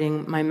was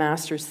writing my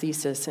master's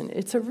thesis. And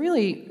it's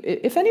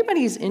if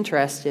anybody's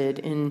interested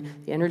in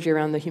the energy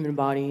around the human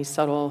body,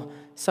 subtle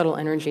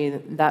energy,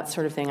 that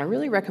sort of thing, I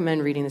really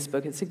recommend reading this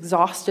book. It's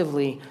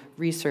exhaustively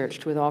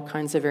researched with all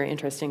kinds of very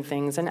interesting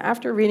things. And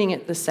after reading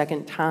it the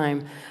second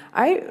time,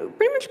 I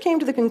pretty much came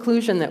to the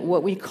conclusion that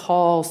what we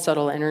call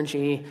subtle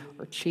energy,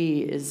 or chi,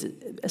 is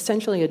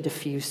essentially a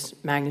diffuse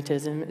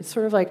magnetism. It's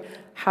sort of like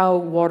how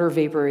water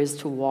vapor is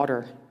to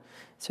water.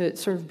 So it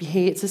sort of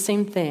behaves, it's the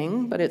same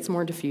thing, but it's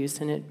more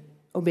diffuse and it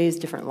obeys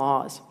different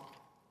laws.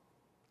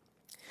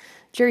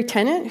 Jerry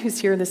Tennant, who's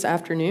here this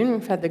afternoon,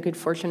 we've had the good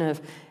fortune of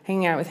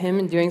hanging out with him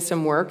and doing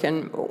some work.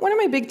 And one of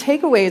my big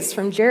takeaways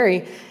from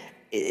Jerry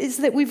is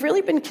that we've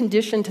really been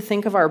conditioned to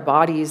think of our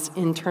bodies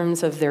in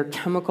terms of their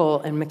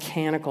chemical and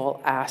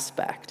mechanical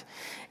aspect.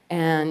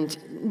 And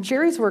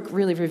Jerry's work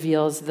really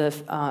reveals the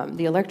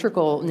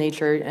electrical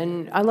nature.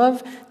 And I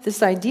love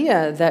this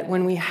idea that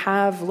when we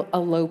have a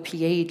low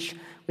pH,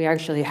 we we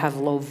actually have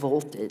low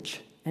voltage.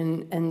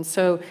 And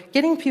so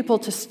getting people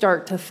to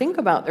start to think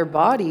about their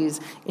bodies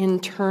in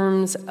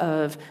terms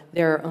of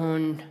their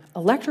own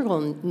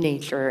electrical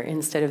nature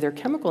instead of their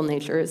chemical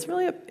nature is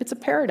really it's a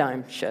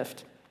paradigm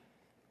shift.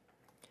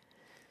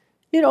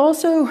 It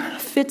also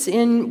fits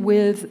in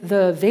with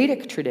the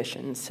Vedic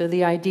traditions, so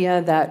the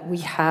idea that we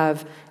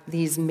have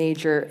these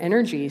major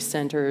energy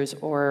centers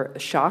or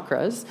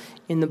chakras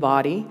in the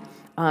body,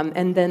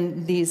 and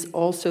then these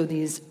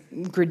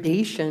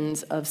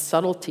gradations of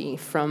subtlety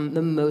from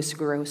the most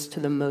gross to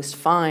the most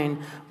fine,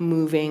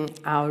 moving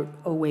out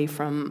away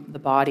from the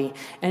body.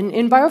 And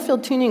in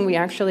Biofield Tuning, we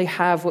actually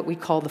have what we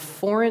call the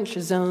 4-inch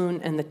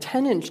zone and the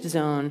 10-inch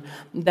zone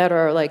that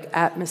are like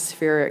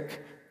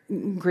atmospheric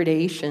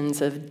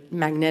gradations of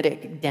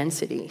magnetic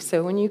density.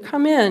 So when you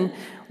come in,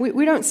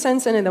 we don't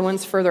sense any of the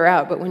ones further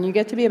out, but when you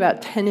get to be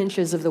about 10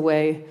 inches of the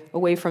way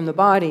away from the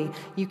body,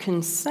 you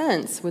can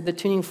sense with the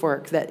tuning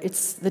fork that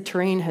the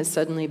terrain has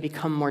suddenly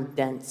become more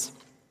dense.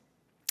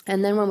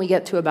 And then when we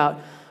get to about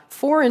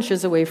 4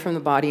 inches away from the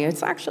body,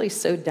 it's actually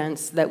so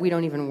dense that we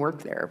don't even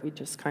work there. We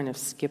just kind of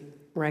skip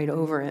right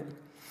over it.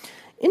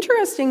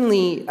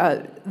 Interestingly,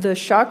 the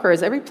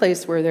chakras, every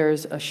place where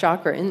there's a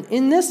chakra,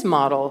 in this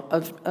model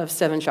of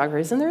 7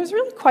 chakras, and there's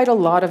really quite a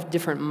lot of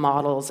different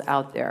models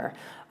out there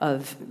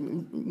of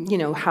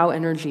how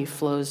energy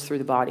flows through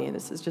the body. And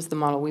this is just the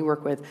model we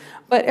work with.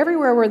 But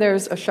everywhere where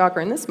there's a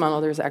chakra in this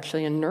model, there's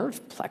actually a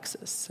nerve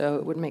plexus. So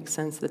it would make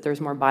sense that there's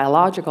more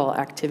biological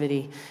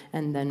activity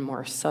and then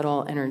more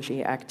subtle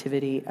energy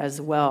activity as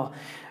well.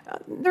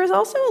 There's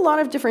also a lot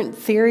of different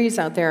theories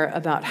out there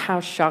about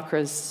how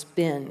chakras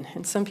spin.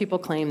 And some people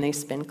claim they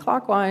spin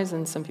clockwise,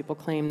 and some people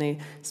claim they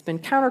spin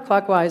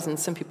counterclockwise, and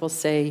some people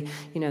say,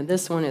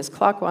 this one is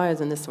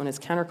clockwise and this one is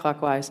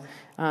counterclockwise.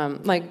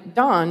 Like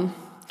Dawn,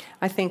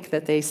 I think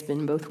that they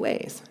spin both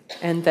ways,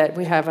 and that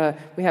we have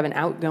an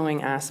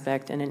outgoing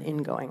aspect and an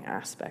ingoing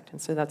aspect.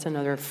 And so that's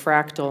another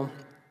fractal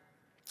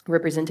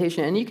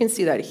representation. And you can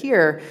see that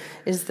here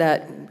is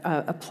that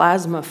a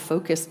plasma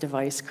focus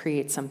device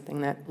creates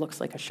something that looks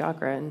like a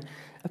chakra and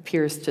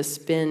appears to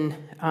spin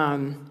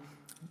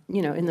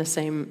in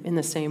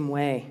the same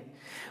way.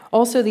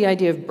 Also, the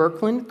idea of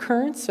Birkeland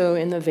currents. So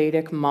in the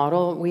Vedic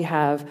model, we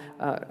have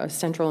a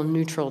central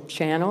neutral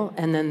channel,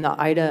 and then the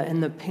Ida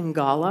and the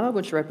Pingala,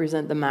 which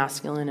represent the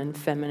masculine and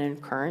feminine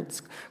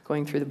currents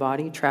going through the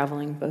body,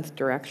 traveling both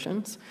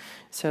directions.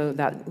 So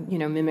that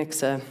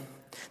mimics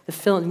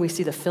we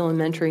see the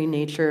filamentary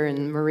nature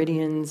and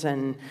meridians,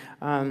 and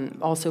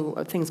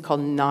also things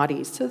called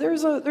nadis. So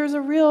there's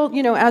a real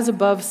as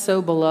above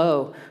so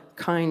below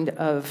kind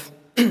of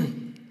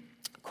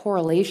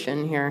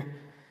correlation here.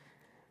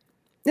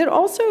 It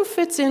also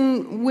fits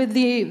in with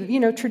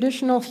the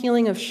traditional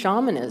healing of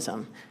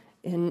shamanism.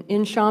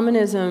 In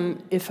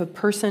shamanism, if a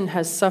person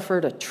has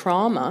suffered a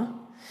trauma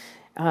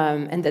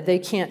and that they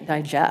can't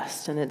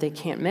digest and that they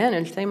can't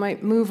manage, they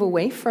might move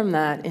away from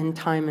that in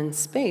time and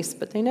space,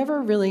 but they never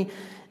really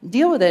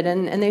deal with it.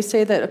 And they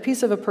say that a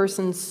piece of a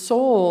person's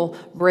soul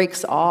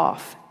breaks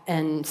off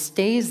and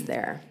stays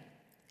there.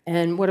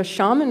 And what a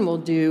shaman will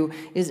do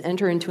is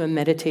enter into a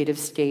meditative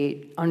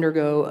state,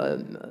 undergo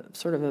a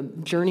sort of a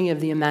journey of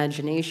the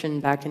imagination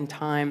back in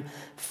time,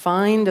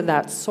 find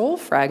that soul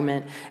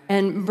fragment,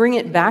 and bring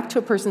it back to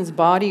a person's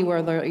body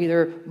where they'll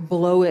either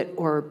blow it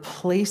or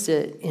place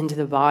it into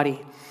the body.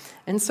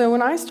 And so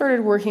when I started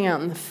working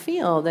out in the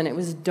field, and it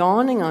was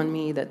dawning on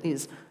me that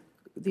these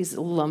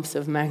lumps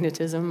of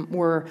magnetism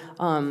were,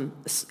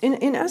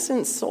 in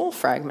essence, soul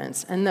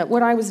fragments, and that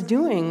what I was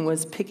doing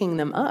was picking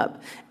them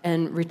up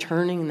and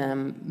returning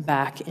them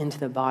back into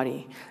the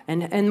body.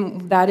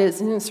 And that is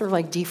sort of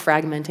like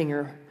defragmenting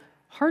your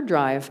hard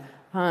drive,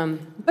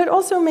 but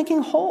also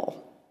making whole.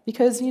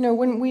 Because,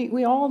 when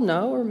we all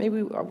know, or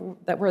maybe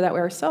that we're that way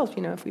ourselves,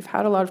 if we've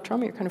had a lot of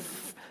trauma, you're kind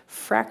of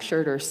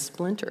fractured or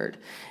splintered.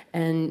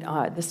 And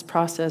this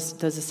process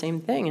does the same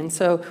thing. And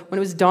so when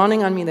it was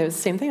dawning on me that it was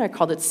the same thing, I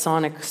called it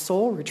sonic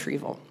soul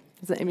retrieval.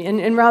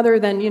 And rather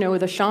than,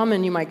 with a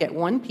shaman, you might get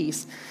one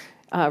piece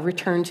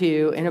returned to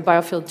you. In a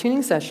biofield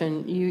tuning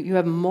session, you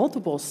have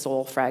multiple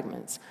soul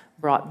fragments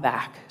brought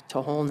back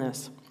to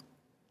wholeness.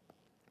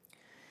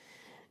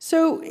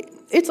 So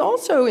it's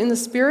also in the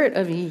spirit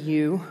of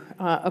EU,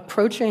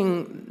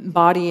 approaching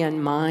body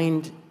and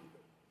mind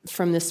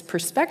from this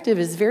perspective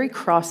is very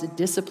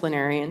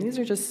cross-disciplinary, and these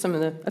are just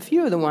a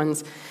few of the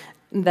ones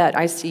that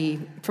I see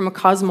from a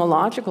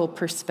cosmological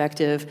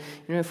perspective.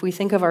 If we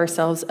think of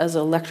ourselves as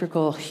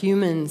electrical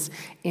humans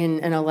in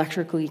an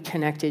electrically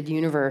connected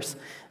universe,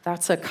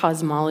 that's a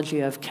cosmology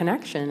of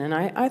connection. And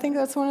I think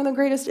that's one of the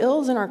greatest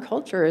ills in our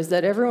culture, is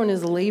that everyone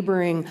is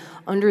laboring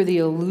under the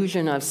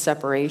illusion of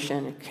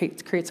separation.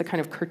 It creates a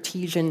kind of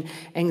Cartesian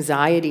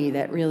anxiety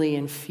that really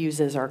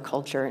infuses our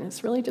culture, and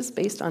it's really just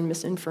based on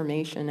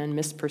misinformation and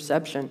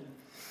misperception.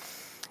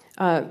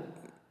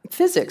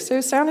 Physics,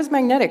 so sound is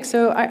magnetic.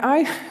 So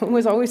I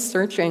was always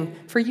searching,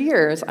 for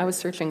years, I was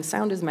searching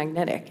sound is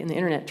magnetic in the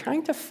internet,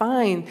 trying to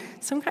find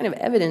some kind of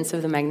evidence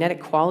of the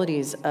magnetic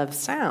qualities of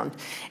sound.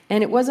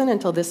 And it wasn't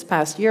until this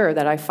past year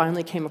that I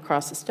finally came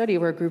across a study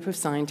where a group of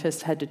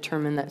scientists had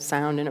determined that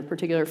sound in a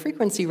particular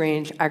frequency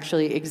range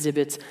actually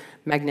exhibits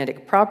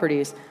magnetic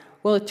properties.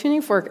 Well, a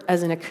tuning fork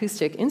as an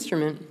acoustic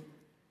instrument,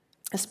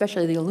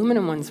 especially the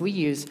aluminum ones we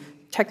use,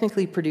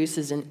 technically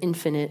produces an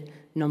infinite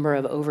number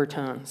of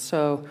overtones.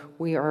 So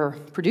we are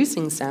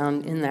producing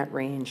sound in that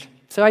range.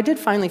 So I did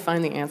finally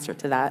find the answer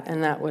to that,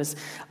 and that was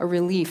a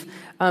relief.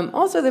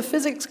 Also, the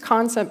physics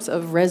concepts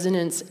of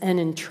resonance and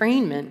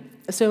entrainment.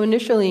 So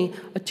initially,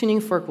 a tuning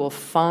fork will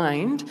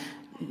find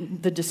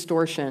the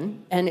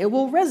distortion, and it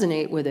will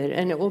resonate with it,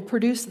 and it will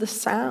produce the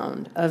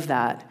sound of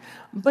that.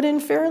 But in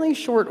fairly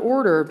short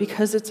order,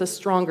 because it's a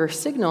stronger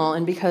signal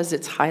and because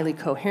it's highly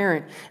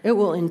coherent, it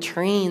will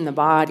entrain the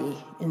body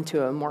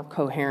into a more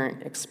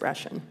coherent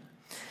expression.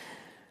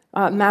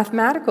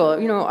 Mathematical,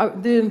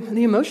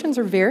 the emotions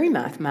are very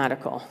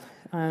mathematical.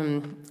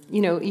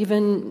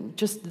 Even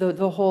just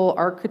the whole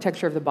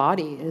architecture of the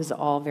body is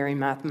all very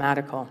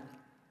mathematical.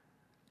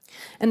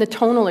 And the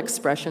tonal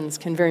expressions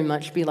can very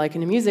much be like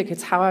in the music.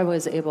 It's how I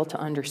was able to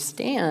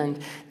understand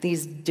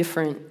these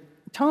different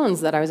tones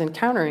that I was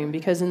encountering,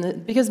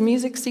 because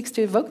music seeks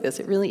to evoke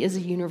this. It really is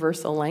a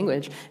universal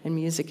language, and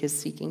music is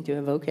seeking to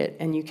evoke it,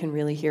 and you can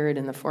really hear it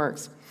in the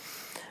forks.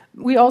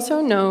 We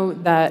also know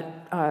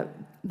that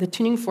the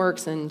tuning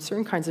forks and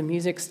certain kinds of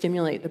music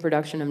stimulate the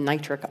production of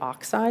nitric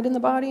oxide in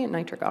the body, and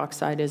nitric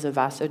oxide is a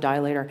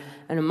vasodilator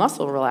and a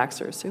muscle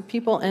relaxer. So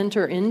people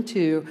enter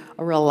into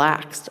a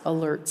relaxed,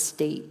 alert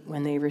state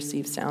when they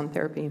receive sound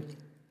therapy.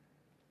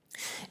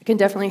 It can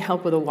definitely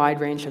help with a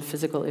wide range of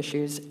physical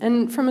issues.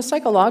 And from a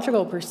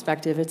psychological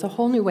perspective, it's a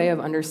whole new way of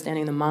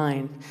understanding the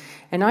mind.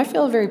 And I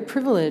feel very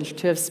privileged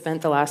to have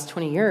spent the last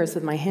 20 years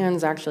with my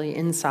hands actually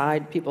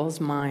inside people's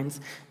minds.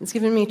 It's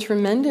given me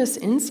tremendous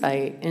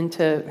insight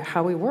into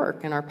how we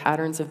work and our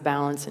patterns of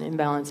balance and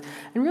imbalance,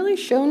 and really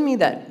shown me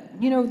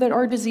that, that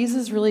our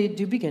diseases really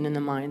do begin in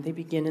the mind. They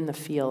begin in the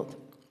field.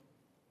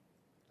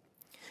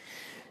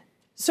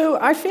 So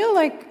I feel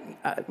like,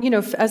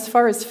 as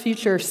far as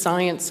future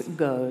science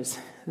goes,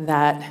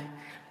 that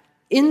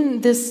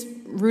in this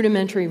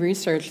rudimentary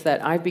research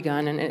that I've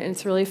begun, and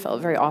it's really felt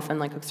very often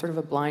like a sort of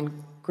a blind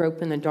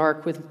grope in the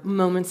dark with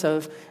moments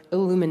of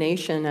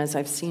illumination as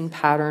I've seen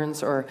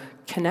patterns or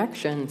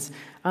connections,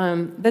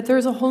 that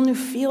there's a whole new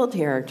field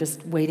here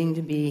just waiting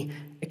to be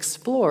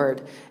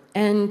explored.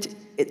 And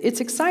it's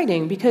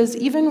exciting because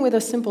even with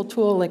a simple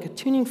tool like a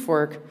tuning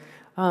fork,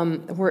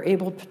 we're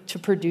able to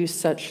produce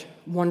such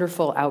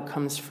wonderful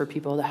outcomes for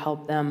people to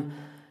help them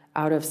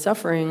out of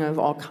suffering of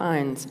all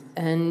kinds.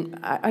 And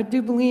I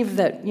do believe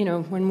that,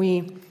 when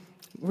we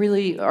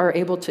really are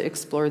able to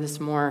explore this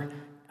more,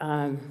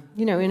 in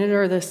it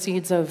are the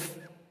seeds of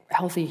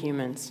healthy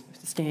humans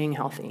staying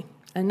healthy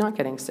and not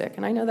getting sick.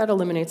 And I know that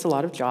eliminates a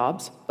lot of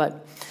jobs,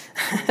 but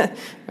I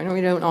know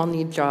we don't all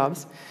need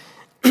jobs.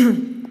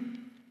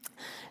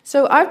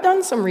 So I've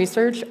done some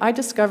research. I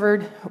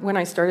discovered when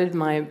I started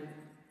my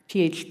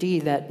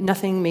PhD that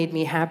nothing made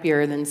me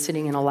happier than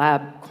sitting in a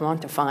lab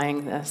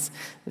quantifying this.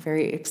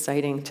 Very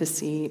exciting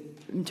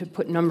to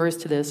put numbers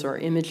to this or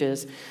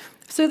images.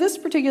 So this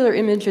particular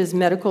image is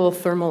medical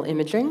thermal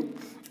imaging,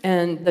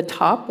 and the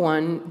top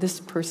one, this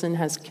person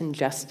has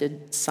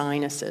congested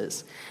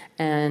sinuses.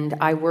 And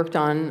I worked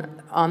on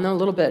a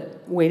little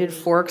bit weighted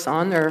forks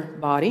on their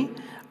body,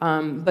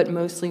 but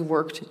mostly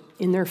worked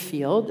in their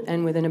field,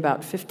 and within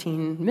about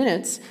 15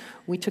 minutes,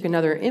 we took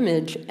another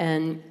image,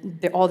 and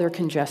all their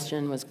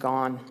congestion was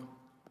gone.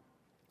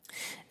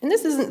 And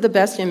this isn't the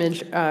best image.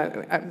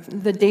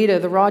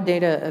 The raw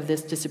data of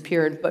this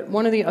disappeared, but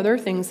one of the other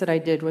things that I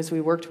did was we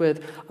worked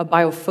with a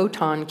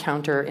biophoton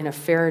counter in a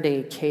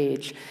Faraday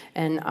cage,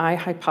 and I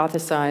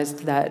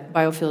hypothesized that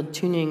Biofield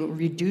Tuning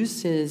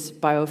reduces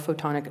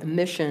biophotonic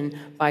emission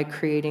by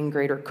creating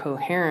greater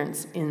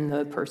coherence in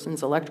the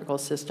person's electrical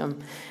system.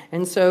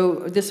 And so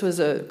this was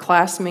a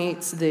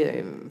classmate's,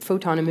 the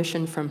photon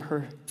emission from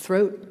her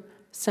throat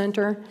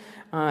center.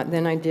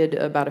 Then I did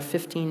about a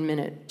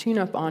 15-minute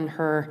tune-up on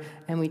her,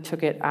 and we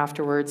took it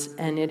afterwards,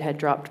 and it had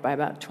dropped by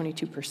about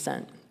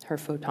 22%, her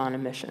photon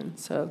emission.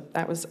 So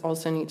that was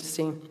also neat to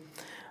see.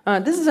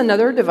 This is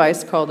another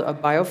device called a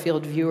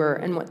Biofield viewer,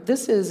 and what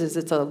this is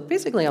it's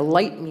basically a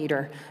light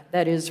meter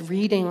that is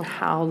reading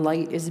how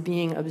light is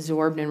being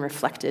absorbed and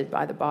reflected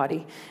by the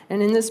body.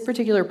 And in this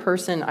particular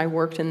person, I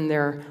worked in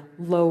their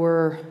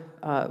lower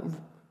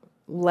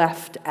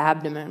left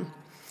abdomen.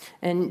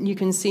 And you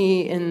can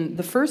see in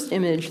the first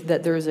image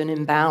that there's an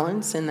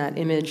imbalance in that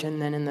image,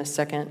 and then in the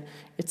second,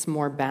 it's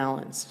more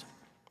balanced.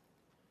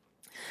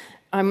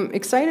 I'm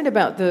excited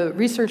about the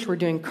research we're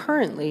doing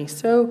currently.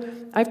 So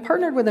I've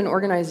partnered with an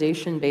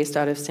organization based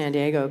out of San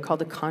Diego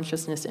called the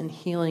Consciousness and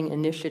Healing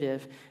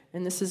Initiative.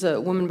 And this is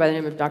a woman by the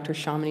name of Dr.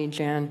 Shamini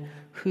Jan,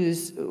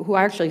 who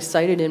I actually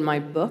cited in my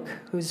book,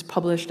 who's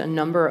published a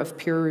number of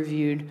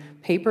peer-reviewed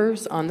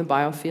papers on the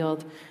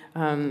biofield.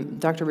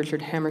 Dr.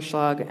 Richard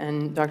Hammerschlag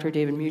and Dr.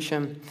 David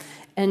Musham.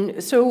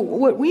 And so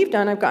what we've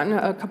done, I've gotten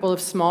a couple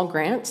of small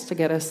grants to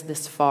get us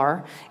this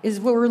far, is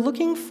what we're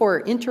looking for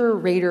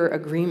inter-rater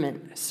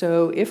agreement.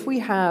 So if we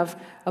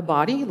have a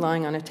body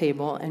lying on a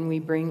table and we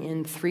bring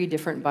in 3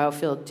 different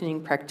biofield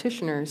tuning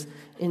practitioners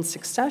in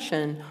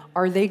succession,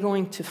 are they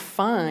going to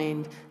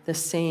find the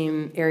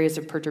same areas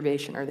of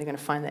perturbation? Are they going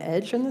to find the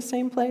edge in the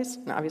same place?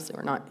 And obviously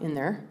we're not in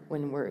there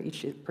when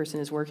each person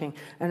is working.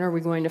 And are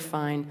we going to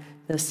find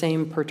the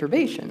same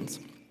perturbations?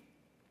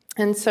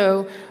 And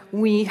so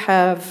we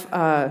have,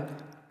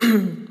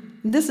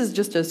 this is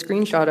just a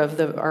screenshot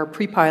of our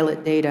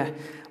pre-pilot data.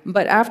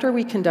 But after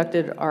we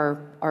conducted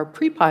our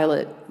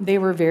pre-pilot, they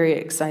were very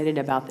excited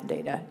about the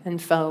data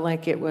and felt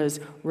like it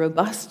was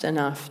robust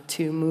enough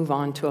to move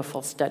on to a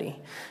full study.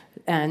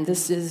 And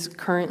this is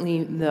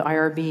currently, the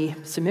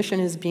IRB submission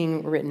is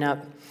being written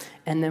up,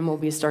 and then we'll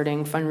be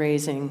starting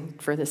fundraising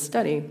for this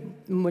study,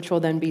 which will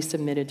then be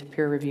submitted to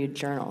peer-reviewed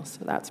journals.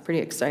 So that's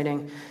pretty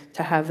exciting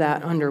to have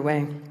that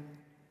underway.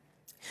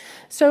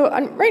 So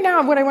right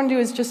now, what I want to do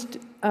is just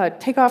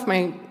take off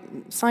my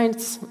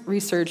science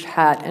research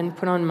hat and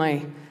put on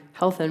my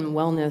health and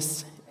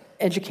wellness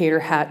educator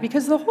hat,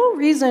 because the whole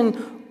reason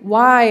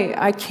why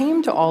I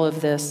came to all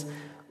of this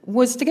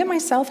was to get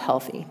myself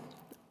healthy.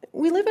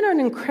 We live in an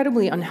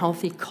incredibly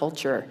unhealthy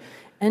culture,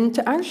 and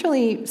to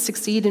actually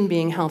succeed in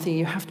being healthy,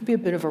 you have to be a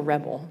bit of a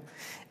rebel.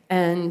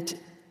 And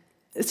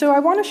so I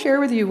want to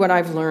share with you what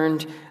I've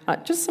learned,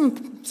 just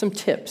some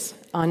tips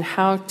on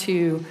how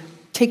to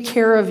take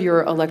care of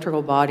your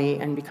electrical body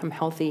and become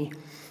healthy,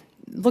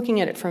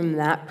 looking at it from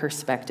that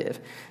perspective.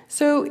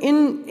 So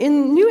in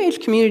New Age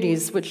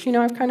communities, which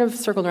I've kind of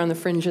circled around the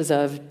fringes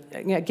of,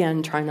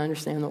 again, trying to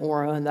understand the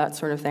aura and that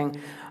sort of thing,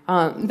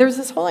 there's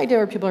this whole idea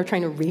where people are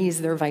trying to raise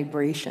their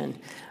vibration.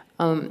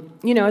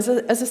 As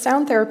a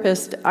sound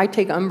therapist, I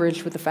take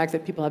umbrage with the fact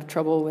that people have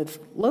trouble with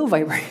low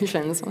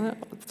vibrations.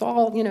 It's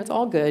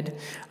all good.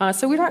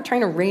 So we're not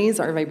trying to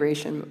raise our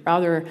vibration,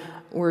 rather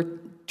we're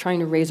trying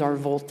to raise our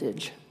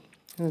voltage.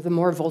 The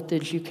more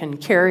voltage you can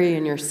carry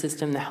in your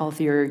system, the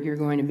healthier you're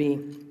going to be.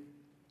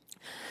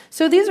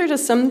 So these are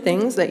just some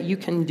things that you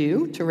can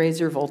do to raise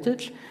your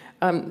voltage.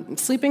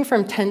 Sleeping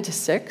from 10 to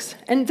 6.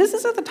 And this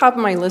is at the top of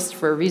my list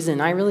for a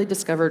reason. I really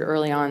discovered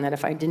early on that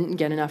if I didn't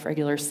get enough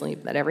regular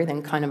sleep, that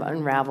everything kind of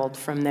unraveled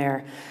from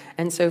there.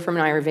 And so from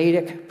an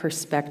Ayurvedic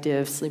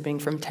perspective, sleeping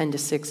from 10 to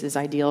 6 is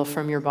ideal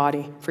for your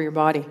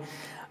body.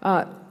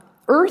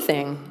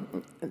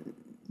 Earthing,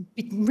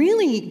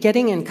 really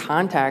getting in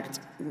contact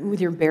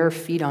with your bare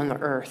feet on the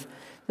earth.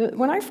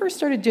 When I first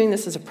started doing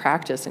this as a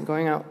practice and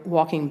going out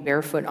walking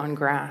barefoot on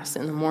grass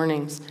in the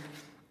mornings,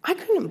 I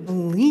couldn't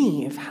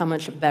believe how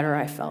much better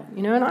I felt.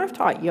 And I've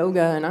taught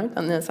yoga, and I've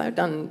done this, I've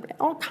done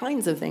all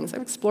kinds of things.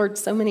 I've explored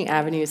so many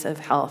avenues of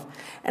health,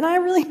 and I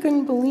really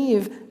couldn't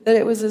believe that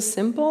it was as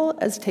simple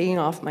as taking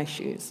off my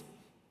shoes.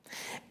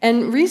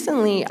 And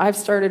recently, I've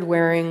started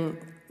wearing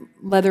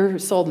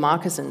leather-soled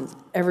moccasins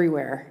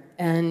everywhere,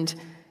 and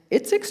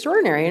it's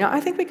extraordinary.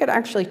 I think we could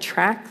actually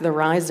track the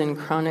rise in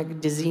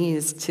chronic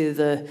disease to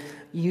the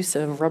use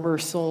of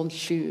rubber-soled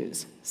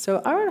shoes.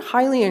 So I would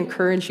highly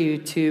encourage you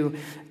to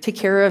take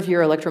care of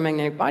your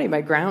electromagnetic body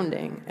by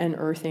grounding and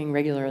earthing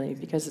regularly,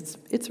 because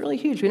it's really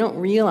huge. We don't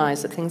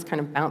realize that things kind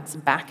of bounce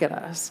back at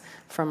us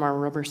from our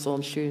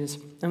rubber-soled shoes.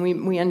 And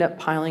we end up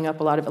piling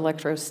up a lot of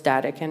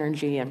electrostatic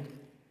energy and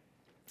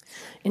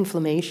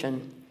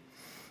inflammation.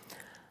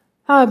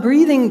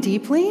 Breathing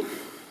deeply.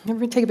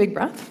 Everybody take a big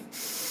breath.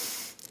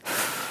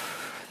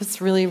 It's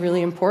really,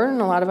 really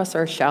important. A lot of us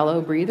are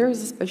shallow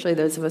breathers, especially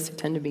those of us who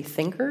tend to be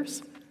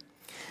thinkers.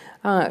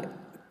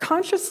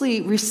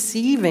 Consciously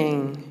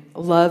receiving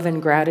love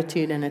and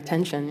gratitude and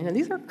attention.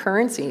 These are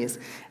currencies.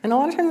 And a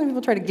lot of times when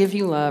people try to give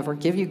you love or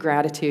give you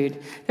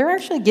gratitude, they're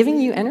actually giving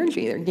you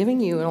energy. They're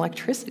giving you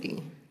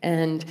electricity.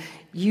 And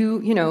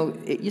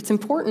it's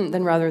important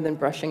then, rather than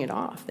brushing it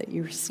off, that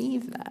you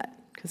receive that,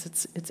 because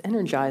it's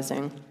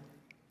energizing.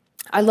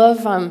 I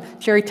love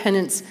Jerry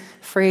Tennant's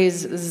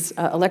phrase,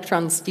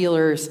 electron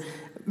stealers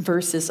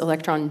versus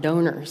electron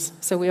donors.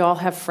 So we all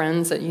have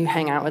friends that you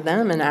hang out with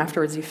them, and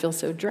afterwards you feel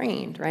so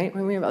drained, right?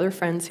 When we have other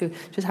friends who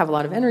just have a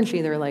lot of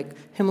energy, they're like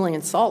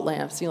Himalayan salt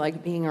lamps. You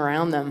like being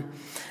around them.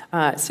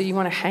 So you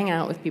want to hang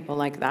out with people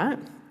like that.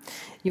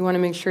 You want to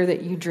make sure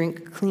that you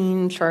drink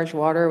clean, charged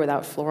water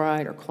without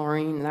fluoride or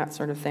chlorine, that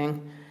sort of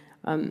thing.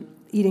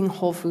 Eating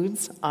whole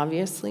foods,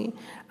 obviously.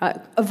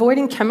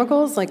 Avoiding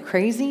chemicals like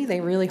crazy.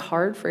 They're really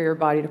hard for your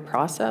body to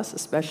process,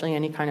 especially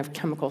any kind of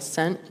chemical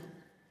scent.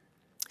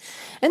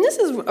 And this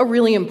is a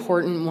really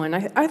important one.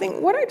 I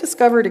think what I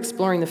discovered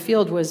exploring the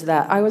field was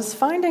that I was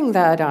finding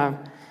that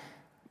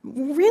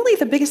really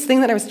the biggest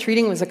thing that I was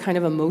treating was a kind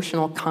of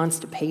emotional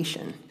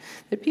constipation.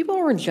 That people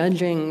were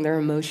judging their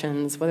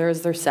emotions, whether it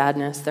was their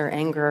sadness, their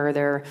anger,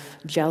 their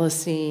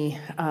jealousy,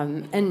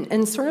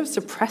 and sort of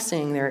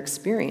suppressing their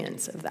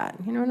experience of that.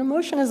 You know, an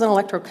emotion is an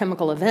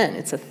electrochemical event.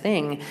 It's a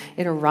thing.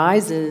 It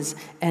arises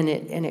and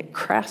it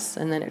crests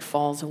and then it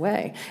falls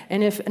away.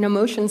 And if an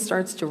emotion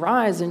starts to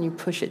rise and you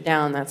push it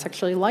down, that's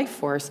actually life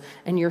force,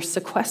 and you're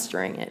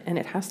sequestering it, and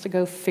it has to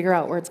go figure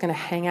out where it's going to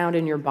hang out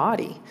in your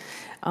body.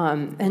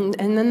 And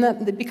then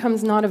that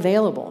becomes not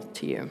available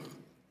to you.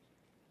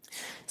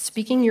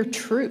 Speaking your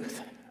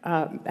truth.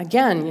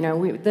 Again, you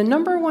know, the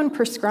number one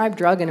prescribed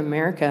drug in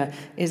America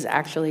is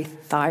actually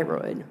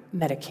thyroid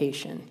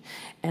medication.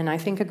 And I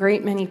think a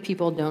great many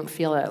people don't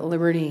feel at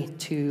liberty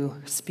to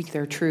speak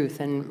their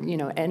truth and, you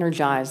know,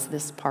 energize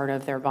this part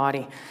of their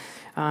body.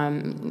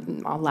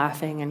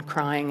 Laughing and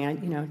crying,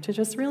 you know, to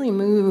just really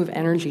move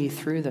energy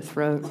through the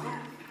throat.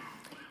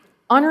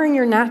 Honoring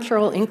your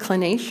natural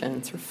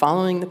inclinations, or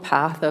following the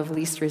path of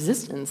least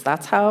resistance.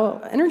 That's how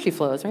energy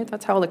flows, right?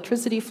 That's how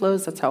electricity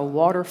flows, that's how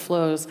water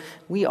flows.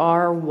 We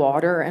are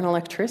water and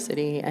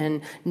electricity,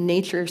 and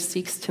nature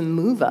seeks to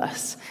move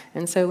us.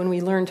 And so when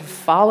we learn to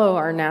follow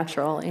our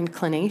natural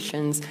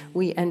inclinations,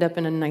 we end up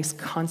in a nice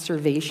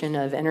conservation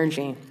of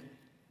energy.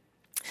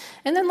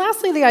 And then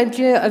lastly, the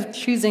idea of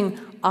choosing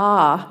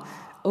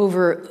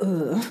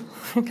over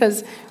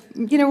because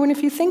you know,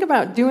 if you think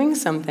about doing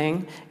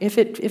something, if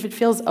it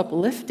feels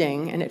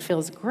uplifting and it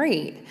feels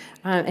great,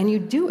 and you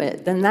do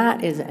it, then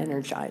that is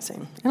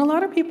energizing. And a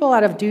lot of people,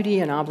 out of duty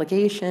and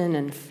obligation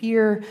and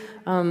fear,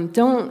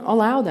 don't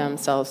allow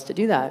themselves to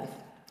do that.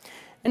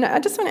 And I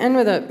just want to end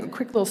with a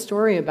quick little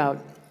story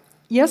about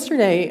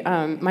yesterday.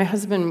 My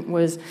husband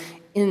was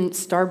in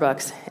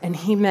Starbucks, and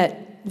he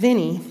met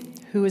Vinny,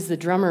 who was the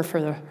drummer for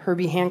the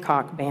Herbie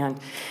Hancock band.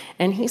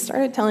 And he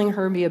started telling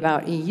Herbie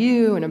about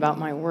EU and about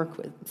my work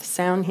with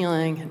sound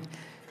healing. And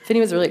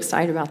Vinny was really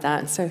excited about that.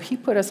 And so he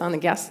put us on the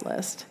guest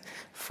list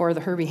for the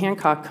Herbie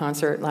Hancock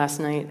concert last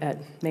night at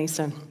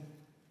Mesa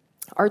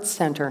Arts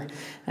Center.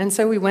 And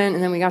so we went,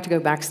 and then we got to go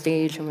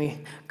backstage, and we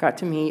got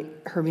to meet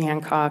Herbie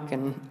Hancock,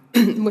 and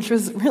which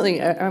was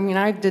really, I mean,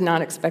 I did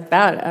not expect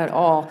that at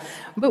all.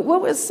 But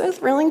what was so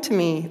thrilling to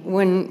me,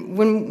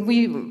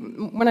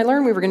 when I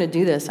learned we were going to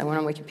do this, I went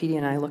on Wikipedia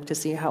and I looked to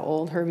see how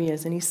old Herbie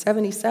is, and he's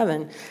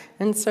 77.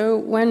 And so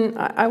when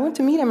I went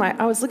to meet him,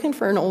 I was looking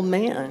for an old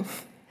man.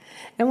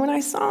 And when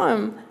I saw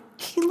him,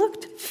 he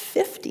looked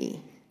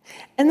 50.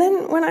 And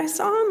then when I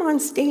saw him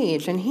on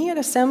stage, and he had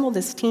assembled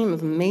this team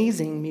of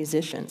amazing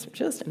musicians,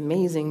 just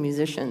amazing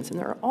musicians, and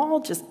they're all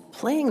just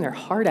playing their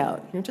heart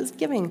out, you know, just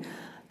giving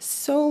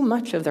so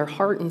much of their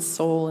heart and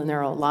soul and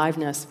their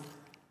aliveness.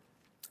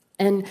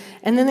 And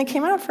then they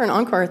came out for an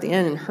encore at the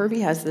end, and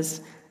Herbie has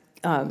this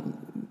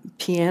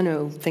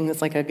piano thing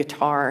that's like a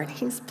guitar, and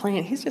he's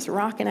playing, he's just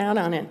rocking out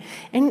on it.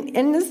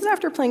 And this is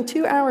after playing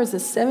 2 hours,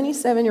 this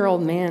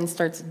 77-year-old man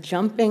starts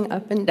jumping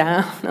up and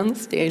down on the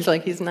stage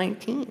like he's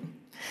 19.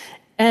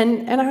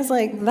 And I was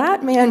like,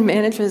 that man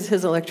manages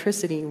his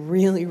electricity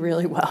really,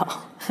 really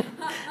well.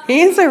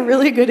 He's a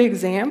really good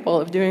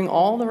example of doing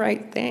all the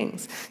right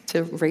things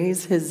to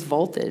raise his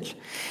voltage.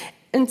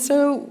 And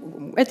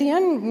so at the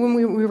end, when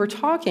we were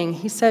talking,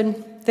 he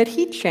said that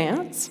he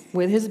chants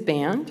with his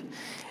band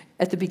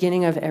at the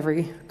beginning of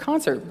every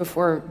concert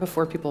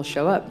before people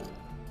show up.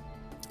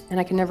 And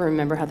I can never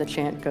remember how the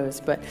chant goes,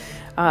 but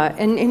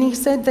and he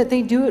said that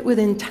they do it with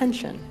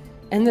intention.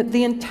 And that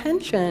the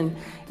intention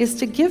is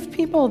to give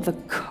people the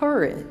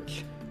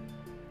courage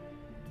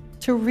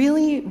to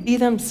really be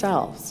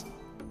themselves,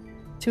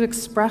 to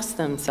express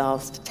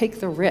themselves, to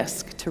take the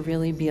risk to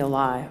really be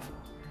alive.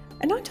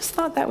 And I just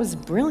thought that was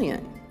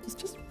brilliant. It's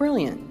just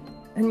brilliant.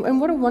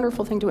 And what a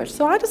wonderful thing to wish.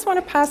 So I just want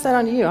to pass that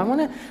on to you. I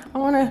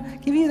want to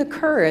give you the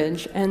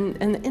courage and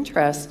the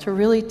interest to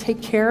really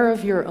take care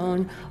of your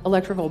own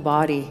electrical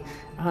body,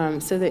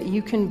 so that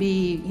you can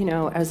be, you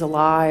know, as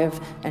alive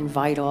and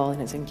vital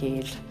and as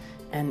engaged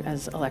and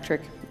as electric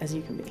as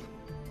you can be.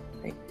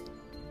 Great.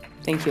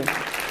 Thank you.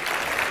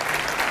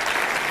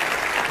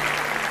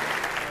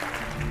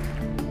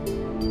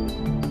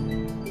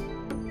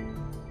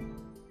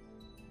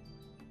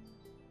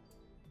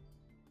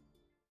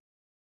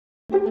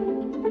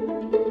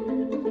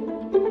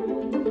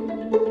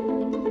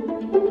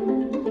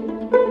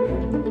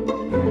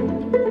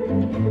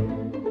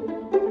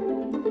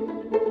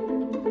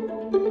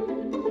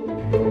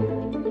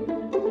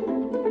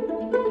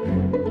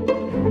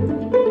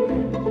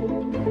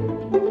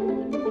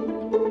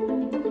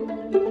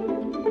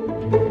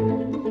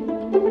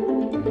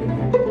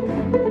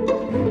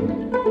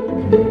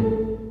 Thank you.